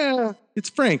like, yeah, it's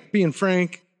Frank being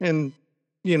Frank, and,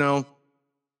 you know,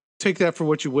 take that for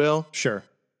what you will. Sure.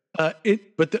 But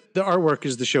the artwork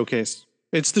is the showcase.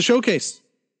 It's the showcase.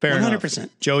 Fair 100%. enough.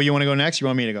 Joe, you want to go next? You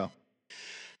want me to go?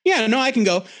 Yeah, no, I can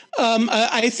go.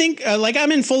 I think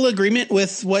I'm in full agreement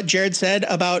with what Jared said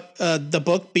about the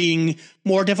book being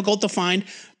more difficult to find.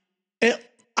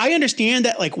 I understand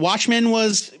that like Watchmen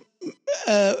was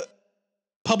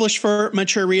published for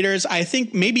mature readers. I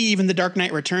think maybe even The Dark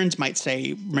Knight Returns might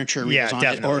say mature readers on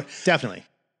definitely. Definitely.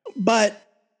 But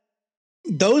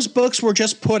those books were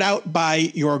just put out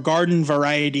by your garden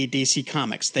variety DC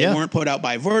Comics. They weren't put out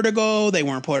by Vertigo. They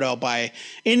weren't put out by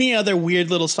any other weird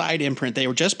little side imprint. They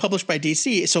were just published by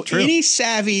DC. So any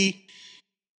savvy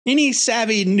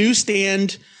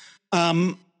newsstand,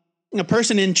 a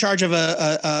person in charge of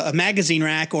a magazine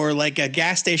rack or like a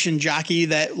gas station jockey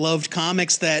that loved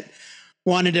comics that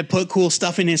wanted to put cool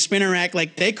stuff in his spinner rack,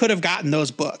 like they could have gotten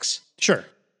those books. Sure.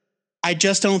 I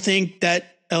just don't think that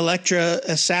Elektra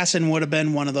Assassin would have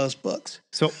been one of those books.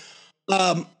 So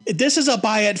this is a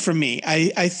buy it for me.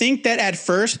 I think that at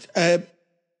first,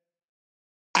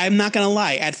 I'm not going to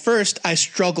lie. At first, I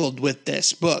struggled with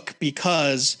this book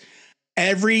because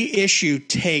every issue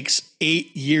takes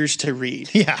 8 years to read.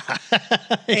 Yeah.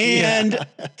 And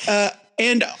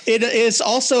it is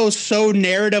also so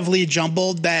narratively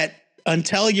jumbled that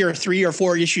until you're 3 or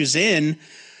 4 issues in,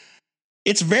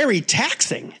 it's very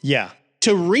taxing. Yeah.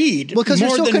 To read. Well, because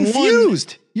you're so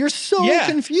confused. You're so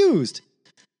confused.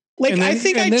 Like, I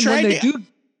think I tried to.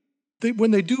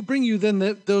 When they do bring you then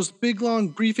those big, long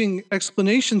briefing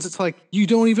explanations, it's like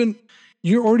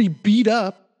you're already beat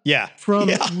up from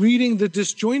reading the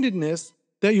disjointedness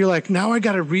that you're like, now I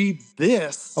got to read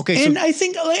this. Okay. And I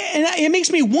think it makes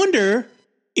me wonder,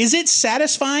 is it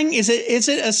satisfying? Is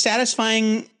it a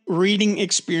satisfying reading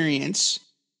experience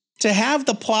to have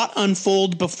the plot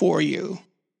unfold before you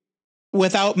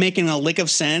without making a lick of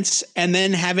sense and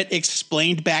then have it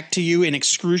explained back to you in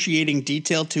excruciating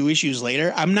detail 2 issues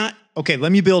later? I'm not. Okay,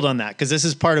 let me build on that because this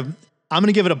is part of. I'm going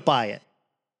to give it a buy it,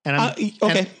 and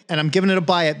I'm giving it a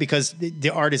buy it because the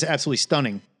art is absolutely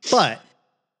stunning. But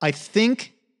I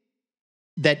think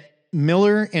that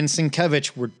Miller and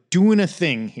Sienkiewicz were doing a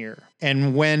thing here,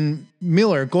 and when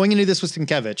Miller going into this with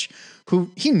Sienkiewicz, who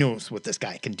he knows what this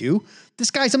guy can do,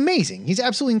 this guy's amazing. He's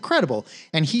absolutely incredible,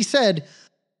 and he said,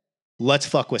 let's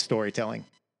fuck with storytelling.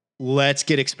 Let's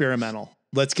get experimental.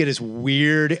 Let's get as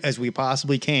weird as we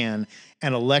possibly can.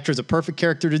 And Elektra's a perfect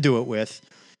character to do it with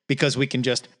because we can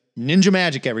just ninja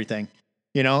magic everything,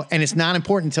 you know? And it's not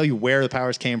important to tell you where the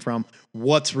powers came from,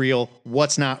 what's real,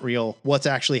 what's not real, what's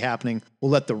actually happening.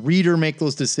 We'll let the reader make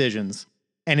those decisions.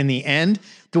 And in the end,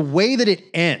 the way that it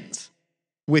ends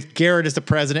with Garrett as the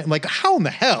president, like, how in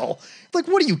the hell? Like,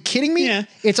 what are you kidding me? Yeah.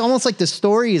 It's almost like the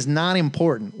story is not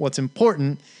important. What's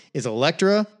important is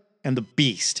Elektra and the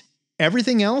Beast.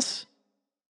 Everything else,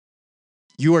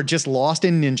 you are just lost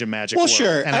in ninja magic. Well, world.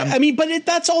 sure. And I mean, but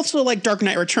that's also like Dark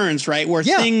Knight Returns, right? Where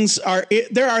things are,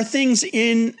 there are things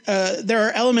there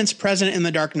are elements present in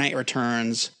the Dark Knight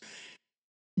Returns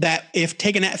that if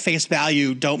taken at face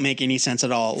value, don't make any sense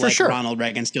at all. Like Ronald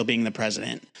Reagan still being the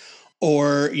president,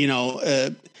 or, you know,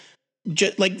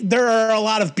 like there are a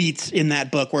lot of beats in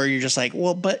that book where you're just like,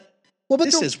 but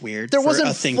this is weird. There wasn't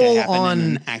a thing full to happen on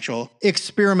in an actual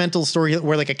experimental story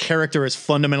where like a character is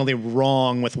fundamentally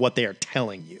wrong with what they are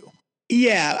telling you.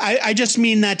 Yeah, I just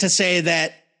mean that to say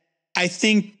that I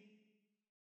think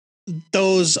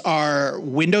those are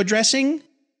window dressing,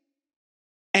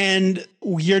 and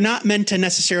you're not meant to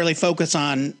necessarily focus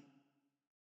on,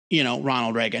 you know,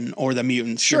 Ronald Reagan or the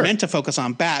mutants. Sure. You're meant to focus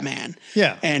on Batman.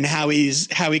 Yeah. And how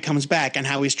he comes back and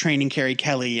how he's training Carrie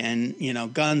Kelly, and, you know,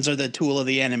 guns are the tool of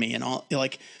the enemy and all,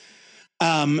 like,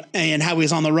 and how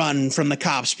he's on the run from the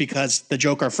cops because the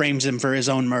Joker frames him for his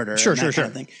own murder. Sure. Kind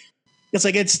of thing. It's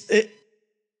like,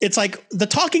 it's like the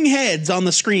talking heads on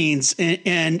the screens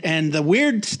and the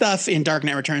weird stuff in Dark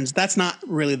Knight Returns. That's not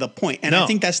really the point. And I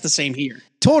think that's the same here.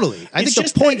 Totally. I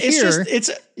think the point here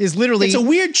is literally it's a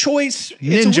weird choice.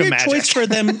 Ninja it's a weird magic. choice for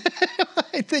them.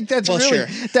 I think that's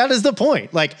that is the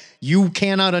point. Like, you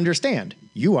cannot understand.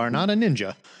 You are not a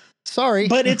ninja. Sorry.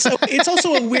 But it's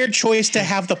also a weird choice to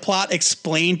have the plot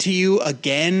explained to you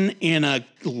again in a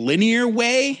linear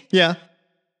way. Yeah.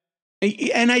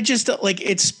 And I just like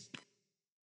it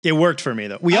worked for me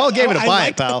though. We all gave it a buy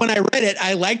it, pal. When I read it,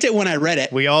 I liked it when I read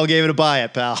it. We all gave it a buy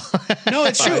it, pal. No,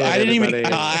 it's true. I didn't even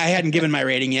I hadn't given my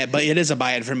rating yet, but it is a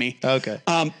buy it for me. Okay.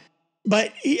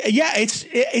 But yeah,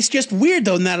 it's just weird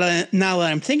though. Now that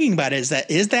I'm thinking about it,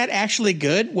 is that actually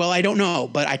good? Well, I don't know,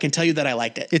 but I can tell you that I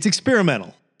liked it. It's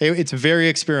experimental. It's very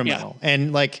experimental. Yeah.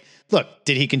 And like, look,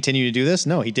 did he continue to do this?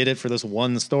 No, he did it for this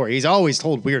one story. He's always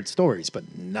told weird stories, but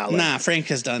not like Frank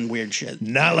has done weird shit.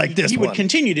 Not like this one. He would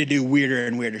continue to do weirder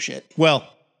and weirder shit.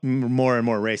 Well, more and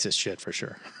more racist shit for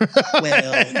sure.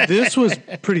 Well, this was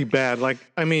pretty bad. Like,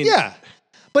 I mean, yeah.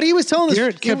 But he was telling us.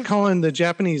 Garrett kept calling the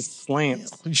Japanese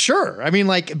slants. Sure. I mean,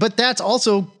 like, but that's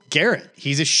also Garrett.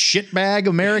 He's a shitbag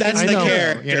American. That's the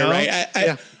character, you know?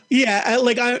 Right?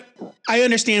 I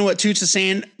understand what Toots is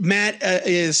saying. Matt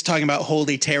is talking about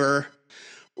Holy Terror,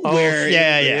 where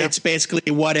it's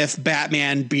basically what if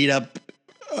Batman beat up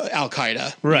Al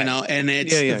Qaeda, right? You know, and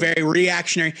it's very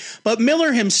reactionary. But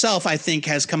Miller himself, I think,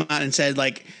 has come out and said,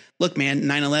 like, look, man,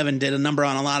 9/11 did a number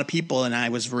on a lot of people, and I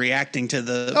was reacting to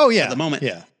the the moment.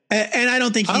 Yeah. And I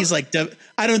don't think he's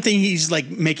like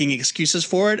making excuses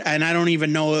for it, and I don't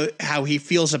even know how he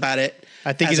feels about it.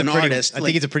 I think he's an artist. I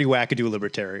think he's a pretty wackadoo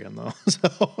libertarian, though.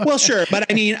 So. Well, sure, but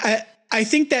I mean, I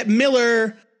think that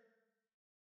Miller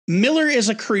is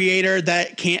a creator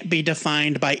that can't be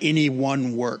defined by any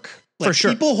one work. Like, for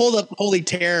sure, people hold up Holy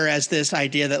Terror as this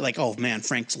idea that, like, oh man,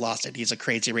 Frank's lost it. He's a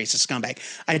crazy racist scumbag.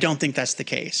 I don't think that's the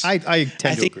case. I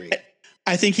tend to agree.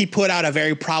 I think he put out a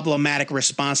very problematic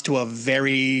response to a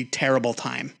very terrible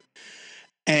time,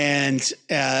 and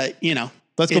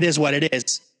it is what it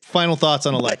is. Final thoughts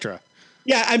on Elektra.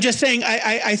 Yeah, I'm just saying.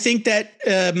 I think that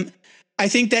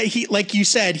he, like you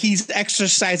said, he's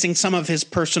exercising some of his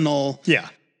personal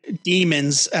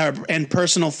demons and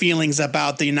personal feelings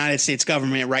about the United States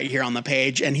government right here on the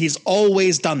page, and he's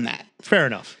always done that. Fair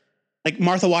enough. Like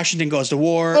Martha Washington Goes to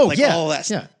War. Oh, like all that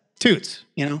stuff. Yeah, Toots.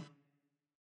 You know.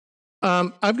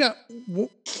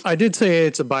 I did say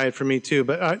it's a buy it for me too,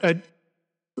 but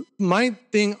my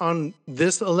thing on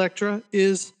this Elektra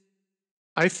is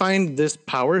I find this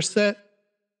power set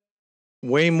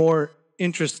way more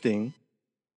interesting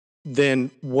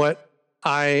than what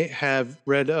I have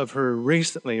read of her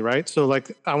recently, right? So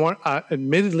like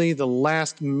admittedly the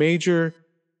last major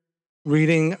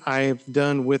reading I've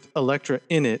done with Elektra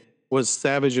in it was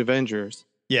Savage Avengers.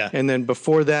 Yeah. And then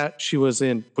before that, was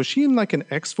she in like an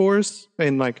X-Force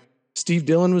and like Steve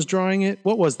Dillon was drawing it?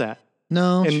 What was that?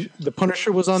 No. And the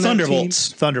Punisher was on Thunderbolts.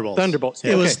 that team? Thunderbolts.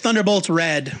 Yeah. It was Thunderbolts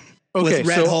Red with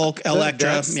Red Hulk,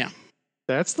 Elektra.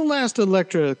 That's the last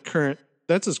Elektra current.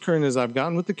 That's as current as I've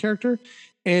gotten with the character.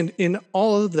 And in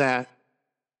all of that,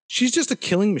 she's just a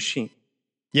killing machine.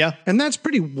 Yeah. And that's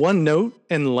pretty one note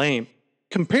and lame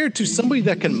compared to somebody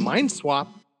that can mind swap,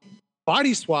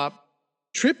 body swap,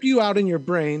 trip you out in your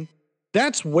brain.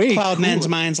 That's way Cloud cooler. men's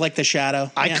minds like the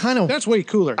Shadow. That's way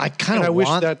cooler. I kind of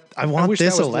want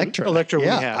this Elektra.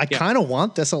 I kind of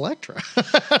want this Elektra.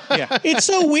 Yeah. It's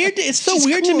so weird. It's so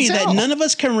weird to me that none of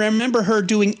us can remember her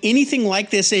doing anything like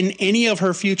this in any of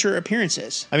her future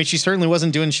appearances. I mean, she certainly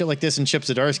wasn't doing shit like this in Chip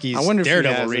Zdarsky's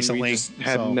Daredevil recently. We just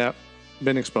hadn't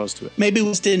been exposed to it. Maybe we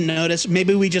just didn't notice.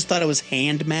 Maybe we just thought it was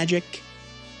hand magic.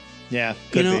 Yeah,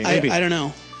 could be. I don't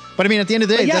know. But I mean, at the end of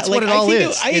the day, that's what it all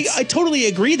is. I totally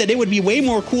agree that it would be way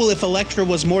more cool if Elektra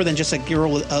was more than just a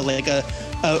girl with like a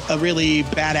really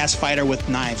badass fighter with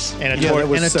knives and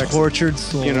a tortured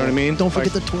soul. You know what I mean? Don't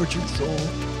forget the tortured soul.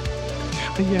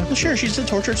 Yeah. Well, sure, she's a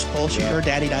tortured soul. Her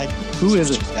daddy died. Who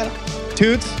is it?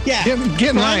 Toots? Yeah.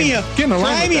 Get in line.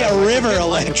 Cry me a river,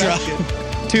 Elektra.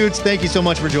 Toots, thank you so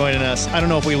much for joining us. I don't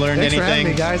know if we learned anything. Thanks for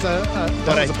having me, guys.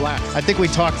 That was a blast. I think we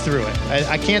talked through it.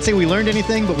 I can't say we learned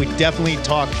anything, but we definitely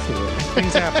talked through it.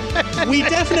 Things happen. We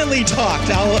definitely talked.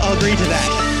 I'll agree to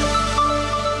that.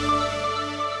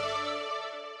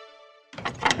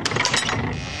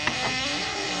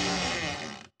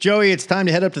 Joey, it's time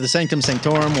to head up to the Sanctum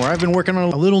Sanctorum, where I've been working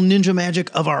on a little ninja magic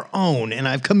of our own, and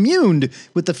I've communed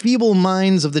with the feeble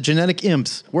minds of the genetic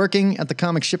imps working at the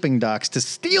comic shipping docks to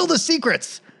steal the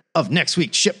secrets of next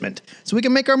week's shipment so we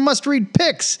can make our must-read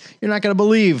picks. You're not going to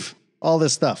believe all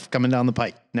this stuff coming down the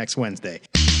pike next Wednesday.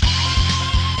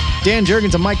 Dan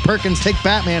Jurgens and Mike Perkins take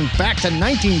Batman back to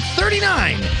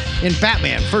 1939 in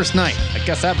Batman First Night. I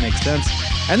guess that makes sense.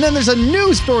 And then there's a new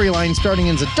storyline starting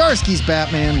in Zdarsky's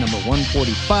Batman, number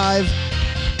 145.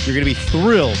 You're going to be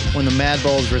thrilled when the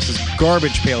Madballs versus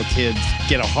Garbage Pail Kids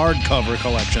get a hardcover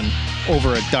collection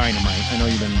over a Dynamite. I know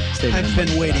you've been saving I've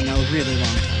been waiting a really long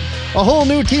time. A whole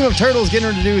new team of turtles getting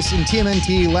introduced in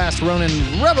TMNT Last Ronin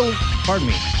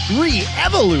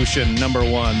Re-Evolution number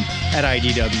 1 at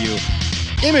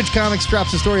IDW. Image Comics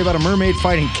drops a story about a mermaid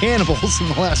fighting cannibals in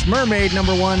The Last Mermaid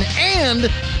number 1, and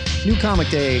New Comic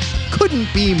Day couldn't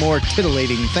be more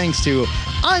titillating thanks to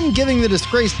I'm Giving the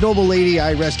Disgraced Noble Lady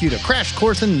I Rescued a Crash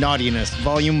Course in Naughtiness,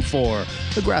 Volume 4,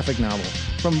 the graphic novel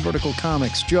from Vertical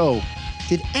Comics. Joe,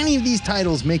 did any of these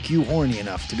titles make you horny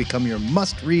enough to become your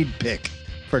must-read pick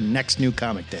for next New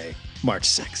Comic Day, March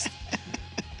 6th?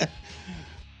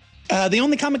 The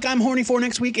only comic I'm horny for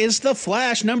next week is The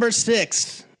Flash number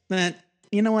 6. That,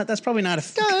 you know what? That's probably not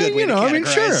a good way to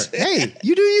categorize. Sure. Hey,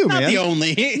 you do you, Not man. the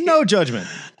only. No judgment.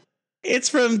 It's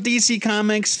from DC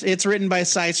Comics. It's written by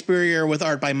Cy Spurrier with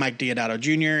art by Mike Deodato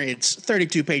Jr. It's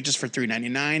 32 pages for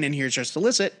 $3.99, and here's your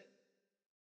solicit.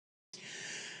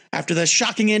 After the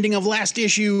shocking ending of last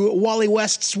issue, Wally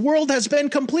West's world has been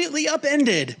completely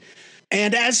upended.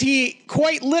 And as he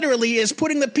quite literally is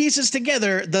putting the pieces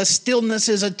together, the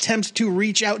Stillness's attempts to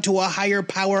reach out to a higher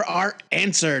power are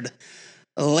answered.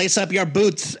 Lace up your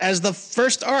boots as the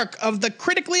first arc of the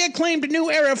critically acclaimed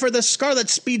new era for the Scarlet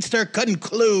Speedster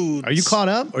concludes. Are you caught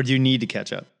up, or do you need to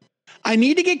catch up? I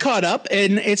need to get caught up,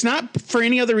 and it's not for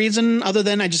any other reason other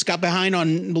than I just got behind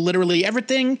on literally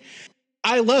everything.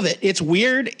 I love it. It's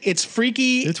weird. It's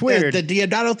freaky. It's weird. The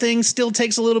Deodato thing still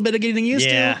takes a little bit of getting used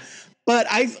to. But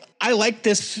I like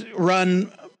this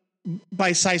run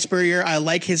by Cy Spurrier. I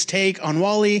like his take on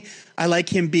Wally. I like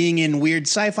him being in weird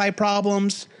sci-fi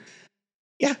problems.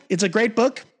 Yeah, it's a great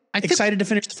book. Excited to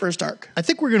finish the first arc. I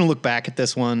think we're going to look back at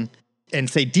this one and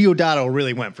say Deodato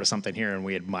really went for something here and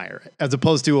we admire it, as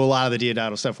opposed to a lot of the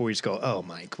Deodato stuff where we just go, oh,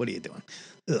 Mike, what are you doing?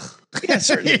 Ugh. Yeah,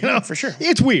 certainly. For sure.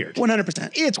 It's weird.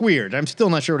 100%. It's weird. I'm still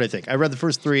not sure what I think. I read the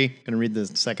first 3. Going to read the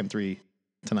second 3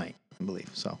 tonight, I believe.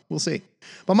 So we'll see.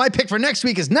 But my pick for next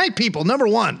week is Night People, number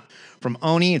 1 from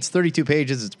Oni. It's 32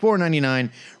 pages. It's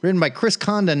 $4.99. Written by Chris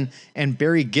Condon and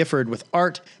Barry Gifford with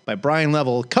art by Brian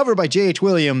Level. Cover by J.H.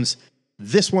 Williams.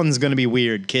 This one's going to be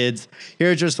weird, kids.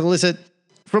 Here's your solicit.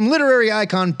 From literary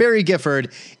icon Barry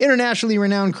Gifford, internationally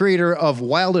renowned creator of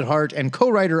Wild at Heart and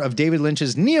co-writer of David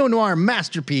Lynch's neo-noir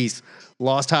masterpiece,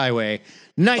 Lost Highway,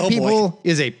 Night People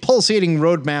is a pulsating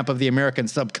roadmap of the American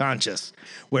subconscious,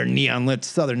 where neon-lit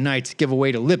southern nights give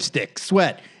way to lipstick,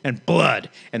 sweat, and blood,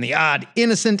 and the odd,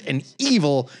 innocent, and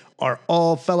evil are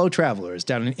all fellow travelers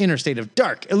down an interstate of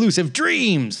dark, elusive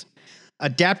dreams.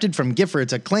 Adapted from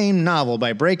Gifford's acclaimed novel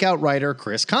by breakout writer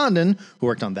Chris Condon, who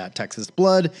worked on That Texas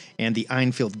Blood and the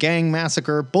Enfield Gang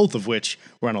Massacre, both of which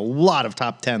were on a lot of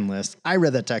top 10 lists. I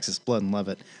read That Texas Blood and love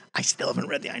it. I still haven't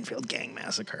read the Enfield Gang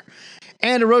Massacre.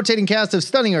 And a rotating cast of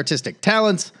stunning artistic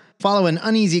talents follow an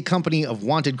uneasy company of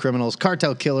wanted criminals,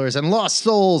 cartel killers, and lost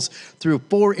souls through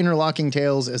 4 interlocking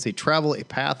tales as they travel a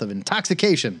path of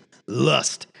intoxication,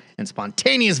 lust, and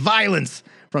spontaneous violence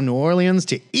from New Orleans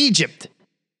to Egypt.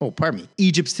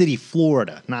 Egypt City,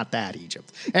 Florida, not that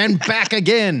Egypt. And back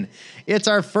again. It's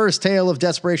our first tale of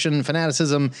desperation,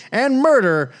 fanaticism, and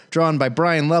murder drawn by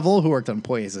Brian Level, who worked on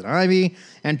Poison Ivy,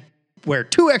 and where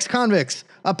 2 ex-convicts,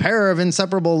 a pair of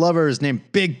inseparable lovers named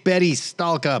Big Betty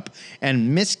Stalkup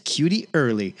and Miss Cutie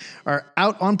Early, are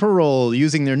out on parole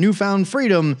using their newfound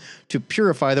freedom to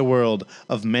purify the world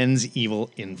of men's evil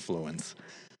influence.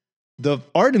 The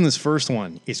art in this first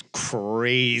one is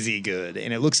crazy good,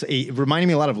 and it reminded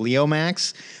me a lot of Leo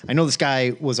Max. I know this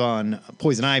guy was on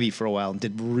Poison Ivy for a while and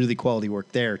did really quality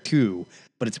work there too,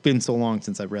 but it's been so long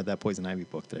since I've read that Poison Ivy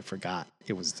book that I forgot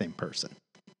it was the same person.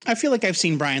 I feel like I've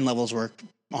seen Brian Level's work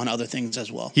on other things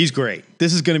as well. He's great.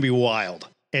 This is going to be wild.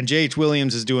 And J.H.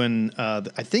 Williams is doing,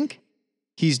 I think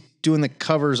he's doing the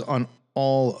covers on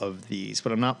all of these,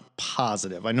 but I'm not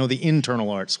positive. I know the internal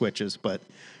art switches, but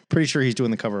pretty sure he's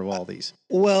doing the cover of all these.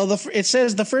 Well, it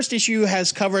says the first issue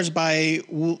has covers by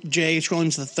J.H.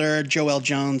 Williams III, Joel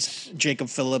Jones, Jacob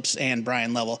Phillips, and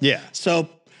Brian Level. Yeah. So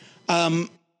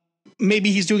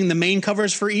maybe he's doing the main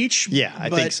covers for each. Yeah, I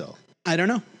think so. I don't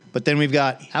know. But then we've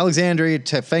got Alexandria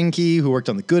Tefenki, who worked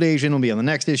on The Good Asian, will be on the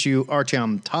next issue.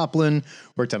 Artyom Toplin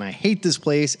worked on I Hate This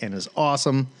Place and is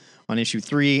awesome on issue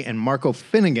 3. And Marco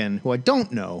Finnegan, who I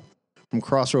don't know, from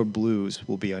Crossroad Blues,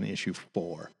 will be on issue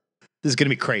 4. This is going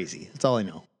to be crazy. That's all I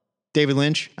know. David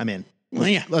Lynch, I'm in. Well,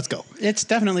 yeah. Let's go. It's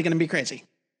definitely going to be crazy.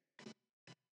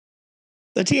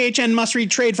 The THN must-read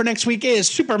trade for next week is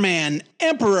Superman,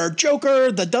 Emperor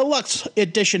Joker, the deluxe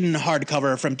edition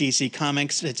hardcover from DC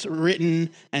Comics. It's written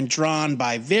and drawn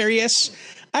by Various.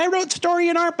 I wrote story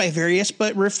and art by Various,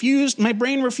 but my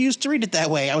brain refused to read it that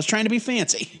way. I was trying to be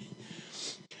fancy.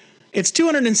 It's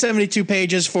 272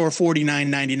 pages for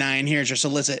 $49.99. Here's your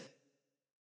solicit.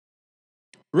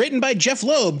 Written by Jeff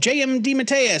Loeb, J.M.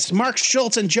 DeMatteis, Mark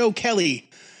Schultz, and Joe Kelly.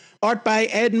 Art by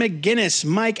Ed McGuinness,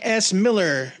 Mike S.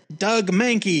 Miller, Doug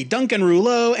Mankey, Duncan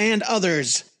Rouleau, and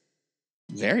others.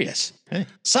 Various. Hey.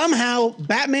 Somehow,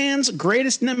 Batman's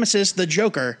greatest nemesis, the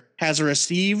Joker, has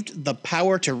received the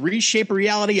power to reshape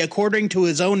reality according to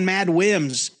his own mad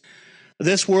whims.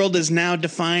 This world is now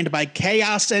defined by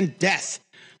chaos and death.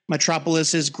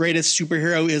 Metropolis's greatest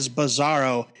superhero is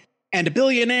Bizarro, and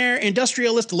billionaire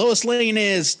industrialist Lois Lane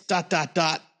is ...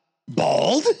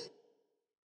 bald?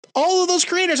 All of those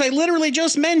creators I literally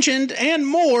just mentioned and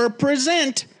more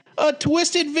present a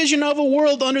twisted vision of a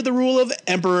world under the rule of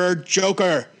Emperor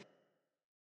Joker.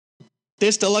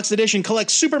 This deluxe edition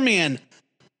collects Superman,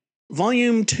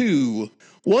 Volume 2,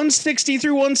 160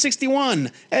 through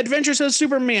 161, Adventures of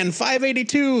Superman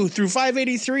 582 through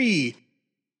 583,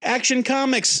 Action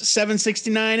Comics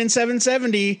 769 and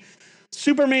 770,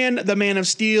 Superman, the Man of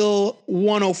Steel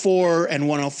 104 and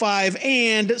 105,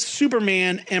 and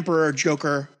Superman, Emperor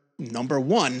Joker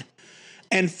 #1,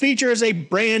 and features a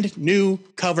brand new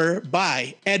cover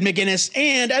by Ed McGuinness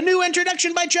and a new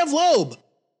introduction by Jeff Loeb.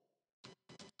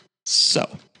 So,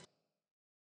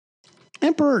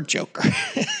 Emperor Joker.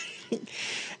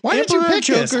 Why did you Emperor pick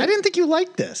this? Joker- I didn't think you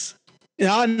liked this.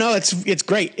 No, it's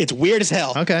great. It's weird as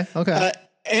hell. Okay.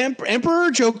 Emperor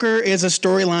Joker is a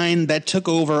storyline that took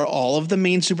over all of the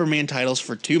main Superman titles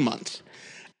for 2 months.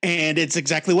 And it's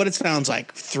exactly what it sounds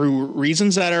like. Through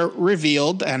reasons that are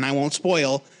revealed, and I won't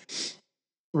spoil,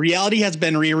 reality has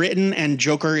been rewritten and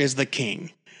Joker is the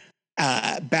king.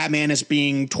 Batman is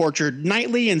being tortured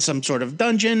nightly in some sort of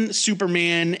dungeon.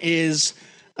 Superman is,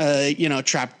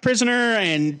 trapped prisoner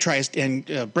and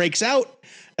breaks out.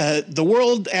 The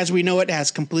world as we know it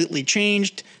has completely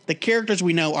changed. The characters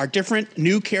we know are different.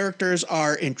 New characters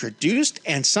are introduced,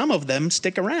 and some of them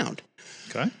stick around.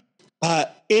 Okay.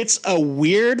 It's a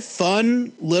weird,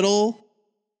 fun little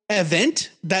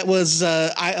event that was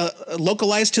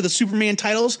localized to the Superman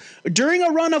titles during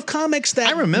a run of comics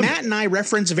that Matt and I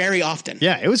reference very often.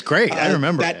 Yeah, it was great. I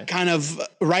remember that it. kind of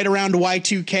right around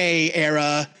Y2K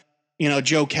era,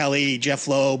 Joe Kelly, Jeff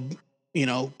Loeb,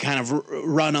 kind of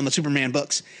run on the Superman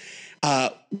books.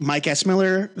 Mike S.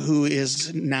 Miller, who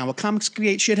is now a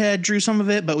Comicsgate shithead, drew some of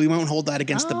it, but we won't hold that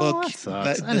against the book. That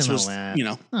sucks. I This didn't was,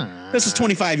 know that. this was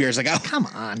 25 years ago. Come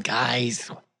on, guys.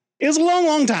 It was a long,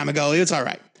 long time ago. It's all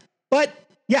right. But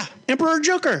yeah, Emperor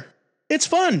Joker. It's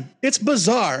fun. It's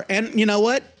bizarre. And you know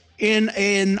what? In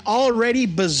an already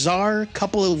bizarre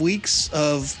couple of weeks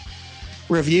of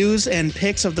reviews and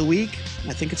picks of the week,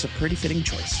 I think it's a pretty fitting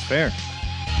choice. Fair.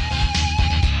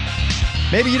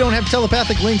 Maybe you don't have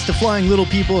telepathic links to flying little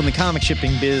people in the comic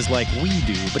shipping biz like we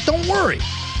do, but don't worry.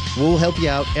 We'll help you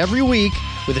out every week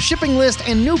with a shipping list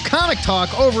and new comic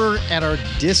talk over at our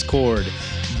Discord.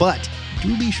 But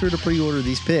do be sure to pre-order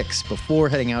these picks before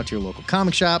heading out to your local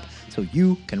comic shop so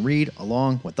you can read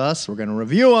along with us. We're going to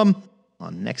review them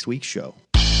on next week's show.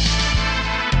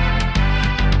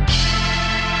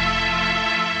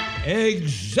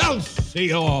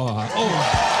 Excelsior!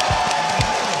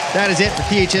 That is it for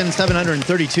THN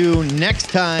 732. Next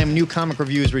time, new comic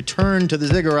reviews return to the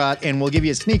Ziggurat, and we'll give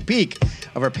you a sneak peek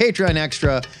of our Patreon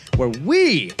Extra, where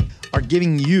we are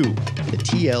giving you the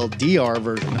TLDR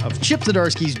version of Chip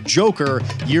Zdarsky's Joker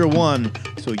Year 1,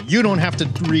 so you don't have to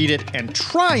read it and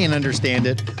try and understand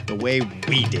it the way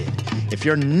we did. If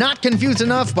you're not confused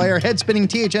enough by our head-spinning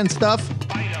THN stuff,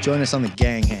 join us on the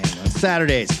Gang Hang on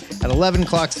Saturdays at 11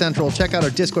 o'clock Central. Check out our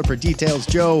Discord for details.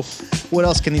 Joe, what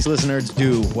else can these listeners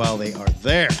do while they are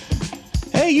there?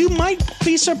 Hey, you might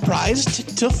be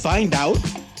surprised to find out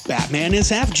Batman is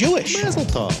half Jewish. Mazel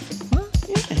tov.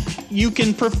 You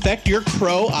can perfect your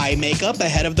crow eye makeup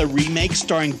ahead of the remake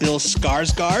starring Bill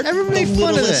Skarsgård. Everybody the made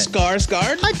fun of littlest it.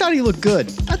 Skarsgård. I thought he looked good.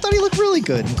 I thought he looked really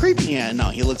good and creepy. Yeah, no,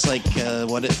 he looks like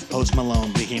what if Post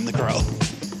Malone became the Crow.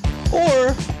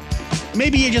 Or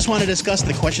maybe you just want to discuss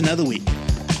the question of the week.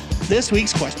 This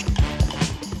week's question.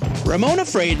 Ramona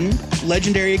Fradon,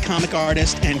 legendary comic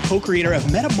artist and co-creator of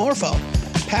Metamorpho,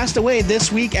 passed away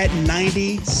this week at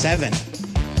 97.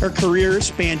 Her career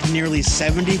spanned nearly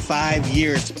 75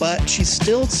 years, but she's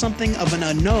still something of an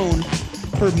unknown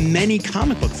for many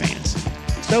comic book fans.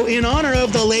 So in honor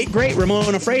of the late, great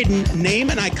Ramona Fradon, name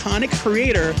an iconic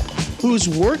creator whose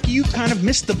work you kind of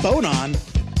missed the boat on,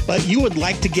 but you would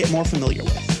like to get more familiar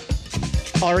with.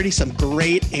 Already some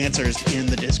great answers in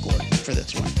the Discord for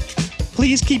this one.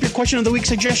 Please keep your question of the week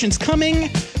suggestions coming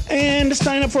and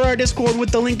sign up for our Discord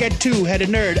with the link at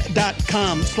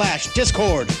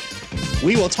twoheadednerd.com/Discord.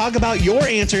 We will talk about your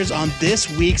answers on this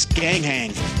week's Gang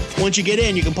Hang. Once you get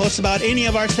in, you can post about any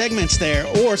of our segments there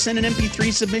or send an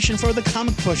MP3 submission for the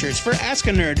Comic Pushers, for Ask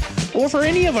a Nerd, or for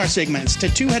any of our segments to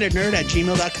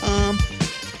twoheadednerd@gmail.com.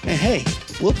 And hey,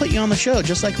 we'll put you on the show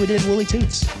just like we did Woolly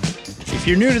Toots. If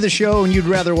you're new to the show and you'd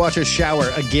rather watch us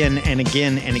shower again and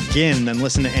again and again than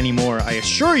listen to any more, I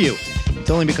assure you, it's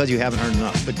only because you haven't heard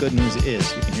enough. The good news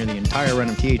is you can hear the entire run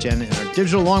of THN in our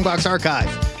digital longbox archive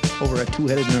over at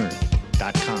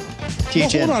twoheadednerd.com. Well,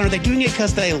 hold on. Are they doing it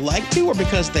because they like to or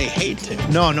because they hate to?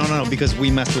 No, because we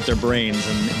messed with their brains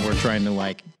and we're trying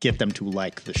to get them to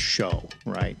like the show,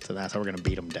 right? So that's how we're going to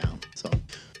beat them down.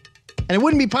 And it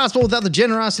wouldn't be possible without the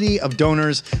generosity of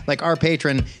donors like our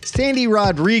patron, Sandy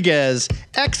Rodriguez,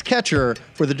 ex-catcher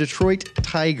for the Detroit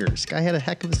Tigers. Guy had a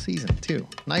heck of a season, too.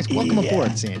 Nice. Welcome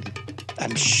aboard, Sandy.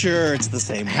 I'm sure it's the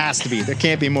same. Has to be. There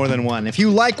can't be more than one. If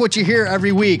you like what you hear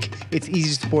every week, it's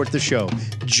easy to support the show,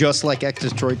 just like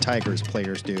ex-Detroit Tigers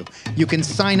players do. You can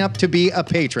sign up to be a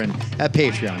patron at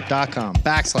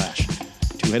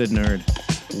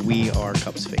patreon.com/twoheadednerd. We are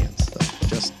Cubs fans, though.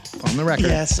 Just on the record.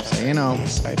 Yes. So you know.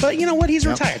 But you know what? He's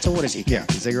retired, so what is he? Yeah,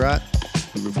 ziggurat.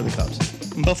 We root for the Cubs.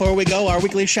 Before we go, our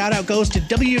weekly shout-out goes to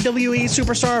WWE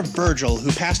superstar Virgil,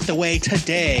 who passed away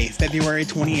today, February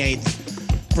 28th.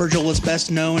 Virgil was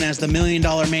best known as the $1 Million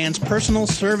Man's personal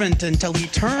servant until he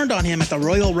turned on him at the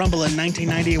Royal Rumble in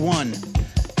 1991,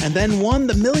 and then won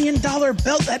the $1 Million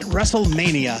belt at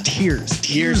WrestleMania.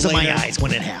 Tears in my eyes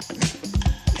when it happened.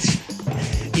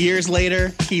 Years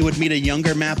later, he would meet a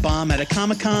younger Matt Baum at a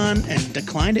Comic-Con and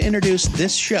decline to introduce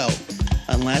this show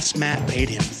unless Matt paid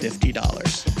him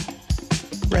 $50.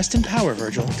 Rest in power,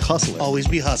 Virgil. Hustler. Always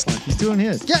be hustling. He's doing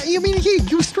his. Yeah, I mean,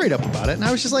 he was straight up about it, and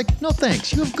I was just like, no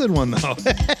thanks. You have a good one, though.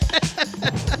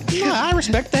 Yeah, I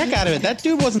respect the heck out of it. That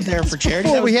dude wasn't there for charity.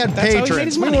 Before we had that's how he made patrons,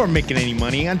 his we money. weren't making any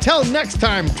money. Until next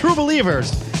time, true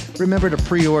believers, remember to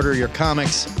pre-order your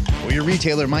comics, or your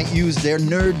retailer might use their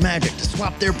nerd magic to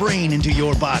swap their brain into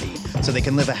your body so they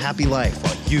can live a happy life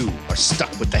while you are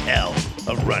stuck with the hell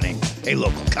of running a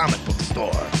local comic book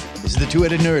store. This is the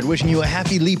Two-Headed Nerd wishing you a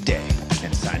happy leap day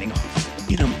and signing off.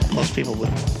 You know, most people would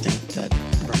think that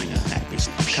running a happy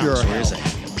Pure comic store hell. is a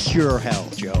happy life. Pure hell,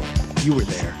 Joe. You were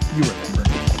there. You remember.